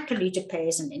polluter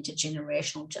pays and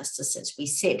intergenerational justice, as we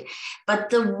said. But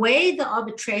the way the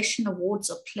arbitration awards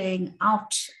are playing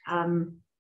out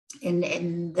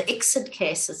in the exit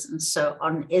cases and so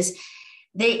on is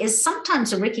there is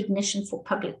sometimes a recognition for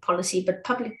public policy, but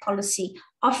public policy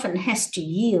often has to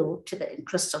yield to the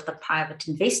interests of the private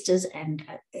investors, and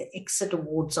exit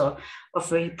awards are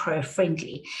very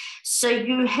pro-friendly. So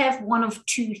you have one of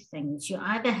two things. You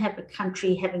either have a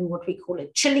country having what we call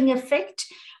a chilling effect,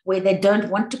 where they don't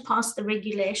want to pass the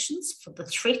regulations for the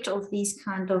threat of these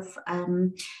kind of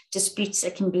disputes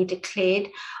that can be declared,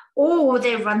 or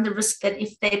they run the risk that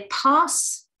if they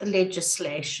pass the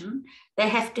legislation, they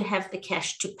have to have the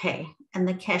cash to pay, and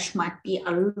the cash might be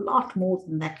a lot more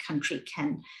than that country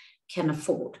can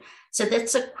afford. So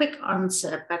that's a quick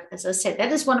answer, but as I said,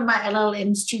 that is one of my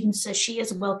LLM students, so she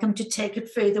is welcome to take it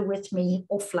further with me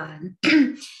offline.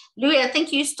 Louis, I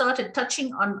think you started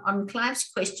touching on Clive's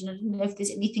question. I don't know if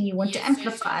there's anything you want to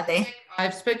amplify there.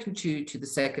 I've spoken to the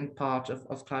second part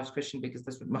of Clive's question, because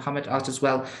that's what Mohammed asked as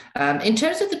well. In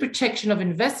terms of the Protection of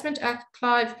Investment Act,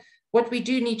 Clive, what we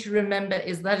do need to remember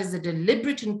is that is a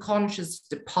deliberate and conscious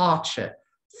departure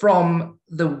from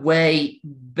the way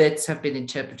BITs have been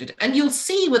interpreted. And you'll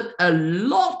see with a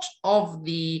lot of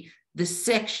the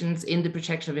sections in the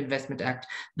Protection of Investment Act,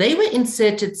 they were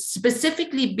inserted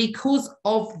specifically because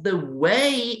of the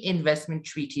way investment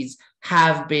treaties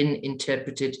have been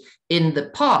interpreted in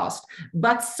the past.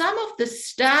 But some of the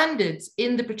standards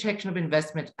in the Protection of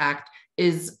Investment Act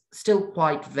is still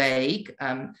quite vague,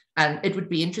 and it would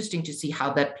be interesting to see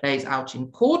how that plays out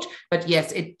in court. But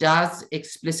yes, it does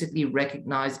explicitly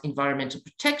recognize environmental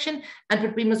protection. And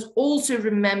what we must also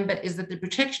remember is that the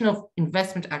Protection of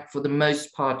Investment Act, for the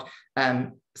most part,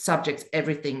 subjects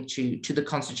everything to the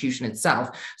Constitution itself.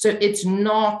 So it's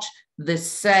not the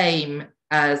same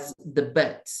as the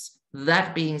BITs.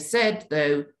 That being said,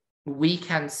 though, we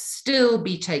can still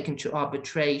be taken to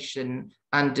arbitration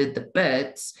under the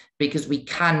BIDs, because we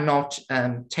cannot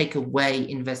take away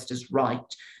investors'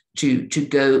 right to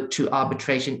go to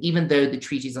arbitration, even though the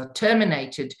treaties are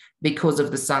terminated because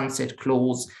of the sunset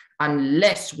clause,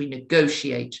 unless we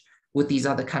negotiate with these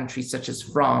other countries such as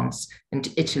France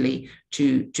and Italy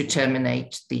to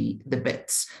terminate the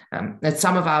BIDs. And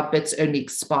some of our BIDs only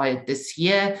expired this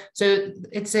year. So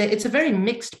it's a very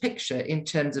mixed picture in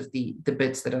terms of the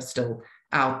BIDs that are still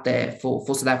out there for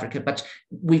South Africa. But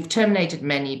we've terminated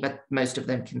many, but most of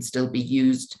them can still be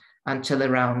used until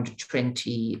around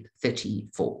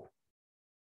 2034.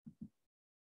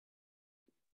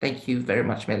 Thank you very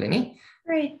much, Melanie.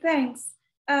 Great, thanks.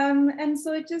 And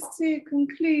so just to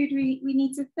conclude, we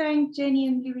need to thank Jenny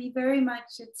and Louis very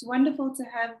much. It's wonderful to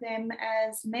have them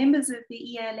as members of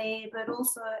the ELA, but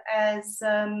also as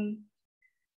a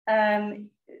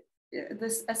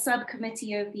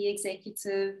subcommittee of the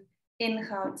executive in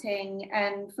Gauteng,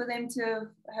 and for them to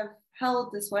have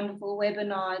held this wonderful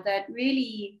webinar that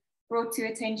really brought to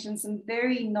attention some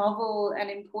very novel and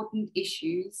important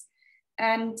issues.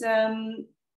 And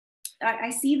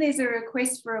I see there's a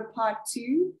request for a part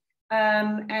 2,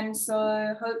 and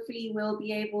so hopefully we'll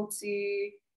be able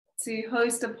to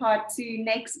host a part 2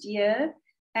 next year.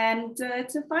 And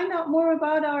to find out more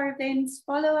about our events,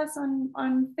 follow us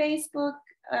on Facebook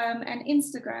and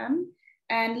Instagram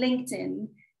and LinkedIn.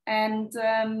 And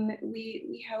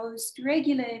we host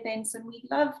regular events, and we'd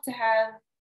love to have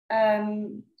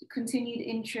continued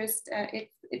interest.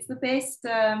 It's the best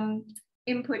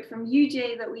input from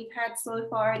UJ that we've had so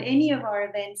far at any of our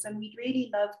events, and we'd really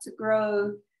love to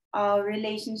grow our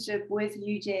relationship with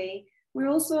UJ. We're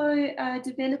also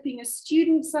developing a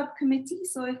student subcommittee,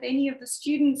 so if any of the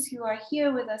students who are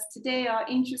here with us today are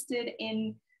interested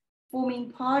in forming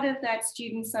part of that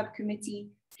student subcommittee,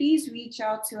 please reach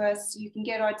out to us. You can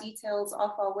get our details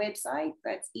off our website,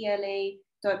 that's elasa.co.za.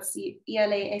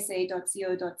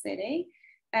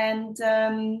 And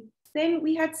then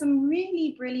we had some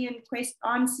really brilliant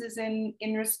answers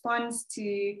in response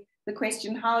to the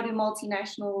question, how do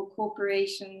multinational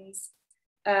corporations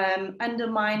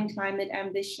undermine climate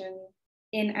ambition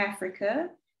in Africa?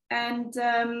 And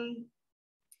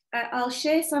I'll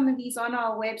share some of these on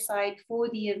our website for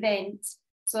the event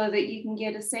so that you can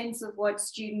get a sense of what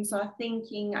students are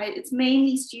thinking. It's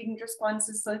mainly student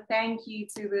responses, so thank you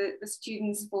to the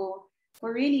students for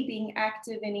really being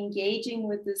active and engaging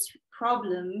with this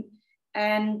problem.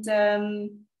 And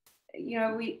you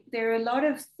know, there are a lot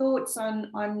of thoughts on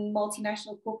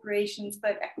multinational corporations,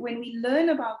 but when we learn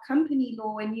about company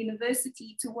law in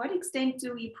university, to what extent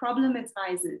do we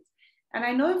problematize it? And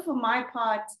I know for my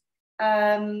part,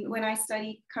 when I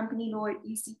studied company law at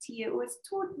UCT, it was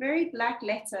taught very black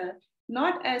letter,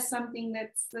 not as something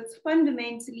that's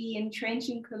fundamentally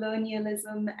entrenching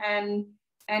colonialism and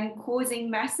causing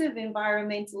massive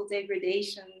environmental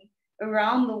degradation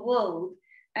around the world.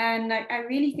 And I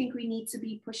really think we need to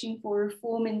be pushing for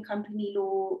reform in company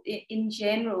law in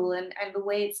general and the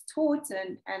way it's taught.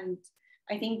 And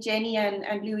I think Jenny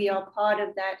and Louis are part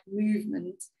of that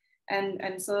movement.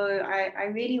 And so I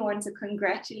really want to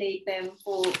congratulate them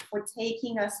for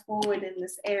taking us forward in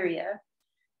this area.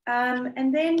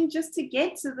 And then just to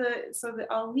get to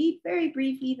I'll read very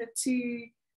briefly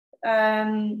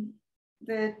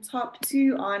the top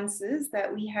 2 answers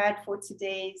that we had for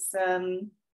today's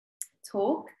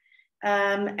talk.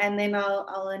 And then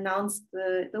I'll announce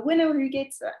the winner, who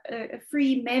gets a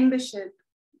free membership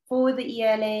for the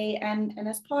ELA, and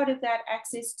as part of that,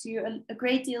 access to a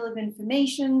great deal of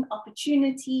information,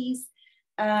 opportunities,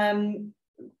 the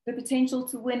potential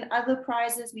to win other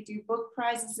prizes. We do book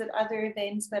prizes at other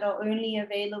events that are only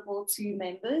available to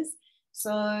members.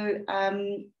 So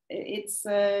it's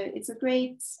a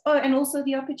great, and also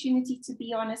the opportunity to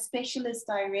be on a specialist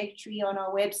directory on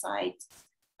our website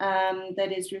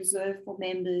that is reserved for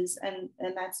members, and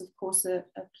that's of course a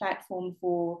platform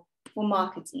for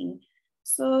marketing.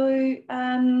 So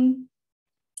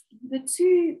the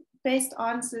 2 best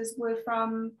answers were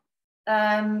from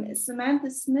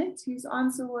Samantha Smith, whose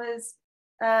answer was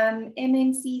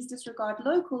MNCs disregard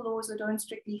local laws or don't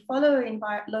strictly follow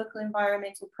local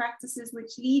environmental practices,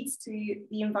 which leads to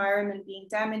the environment being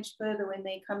damaged further when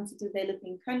they come to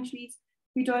developing countries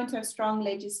who don't have strong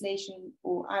legislation,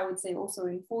 or I would say also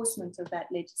enforcement of that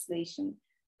legislation,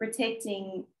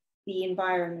 protecting the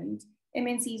environment.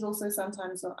 MNCs also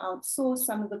sometimes outsource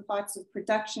some of the parts of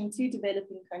production to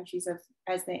developing countries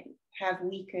as they have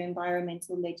weaker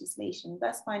environmental legislation,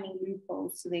 thus finding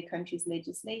loopholes to their country's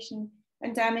legislation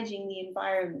and damaging the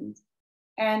environment.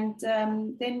 And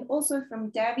then also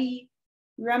from Davi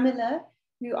Ramila,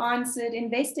 who answered,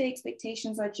 investor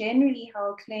expectations are generally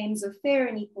how claims of fair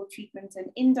and equal treatment and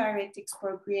indirect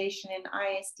expropriation in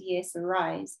ISDS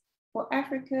arise. For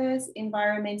Africa's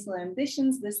environmental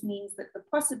ambitions, this means that the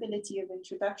possibility of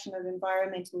introduction of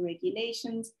environmental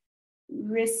regulations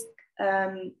risk,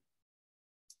 sorry,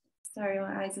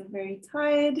 my eyes are very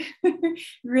tired,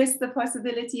 risk the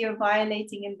possibility of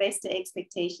violating investor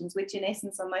expectations, which in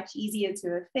essence are much easier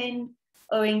to offend,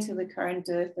 owing to the current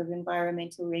dearth of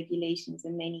environmental regulations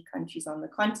in many countries on the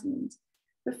continent.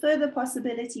 The further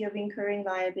possibility of incurring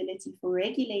liability for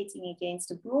regulating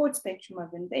against a broad spectrum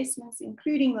of investments,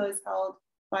 including those held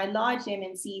by large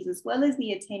MNCs, as well as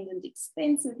the attendant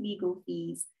expensive legal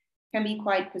fees, can be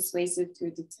quite persuasive to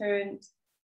a deterrent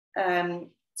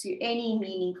to any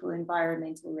meaningful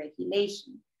environmental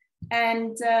regulation.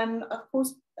 And of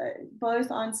course,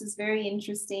 both answers very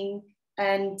interesting.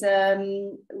 And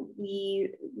we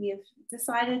have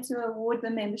decided to award the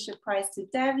membership prize to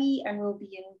Davi, and we'll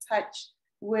be in touch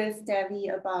with Davi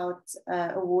about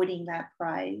awarding that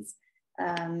prize.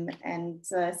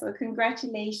 So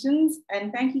congratulations,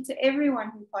 and thank you to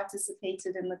everyone who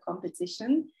participated in the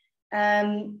competition.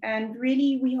 And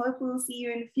really, we hope we'll see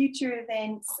you in future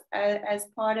events as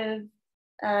part of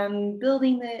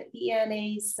building the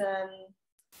ELA's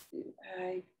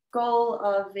goal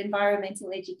of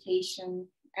environmental education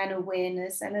and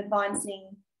awareness and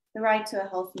advancing the right to a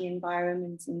healthy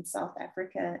environment in South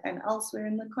Africa and elsewhere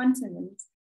in the continent.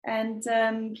 And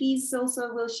please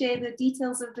also, we'll share the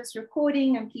details of this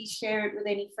recording, and please share it with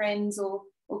any friends or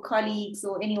colleagues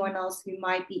or anyone else who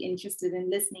might be interested in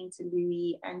listening to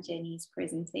Louis and Jenny's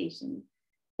presentation.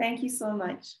 Thank you so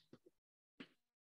much.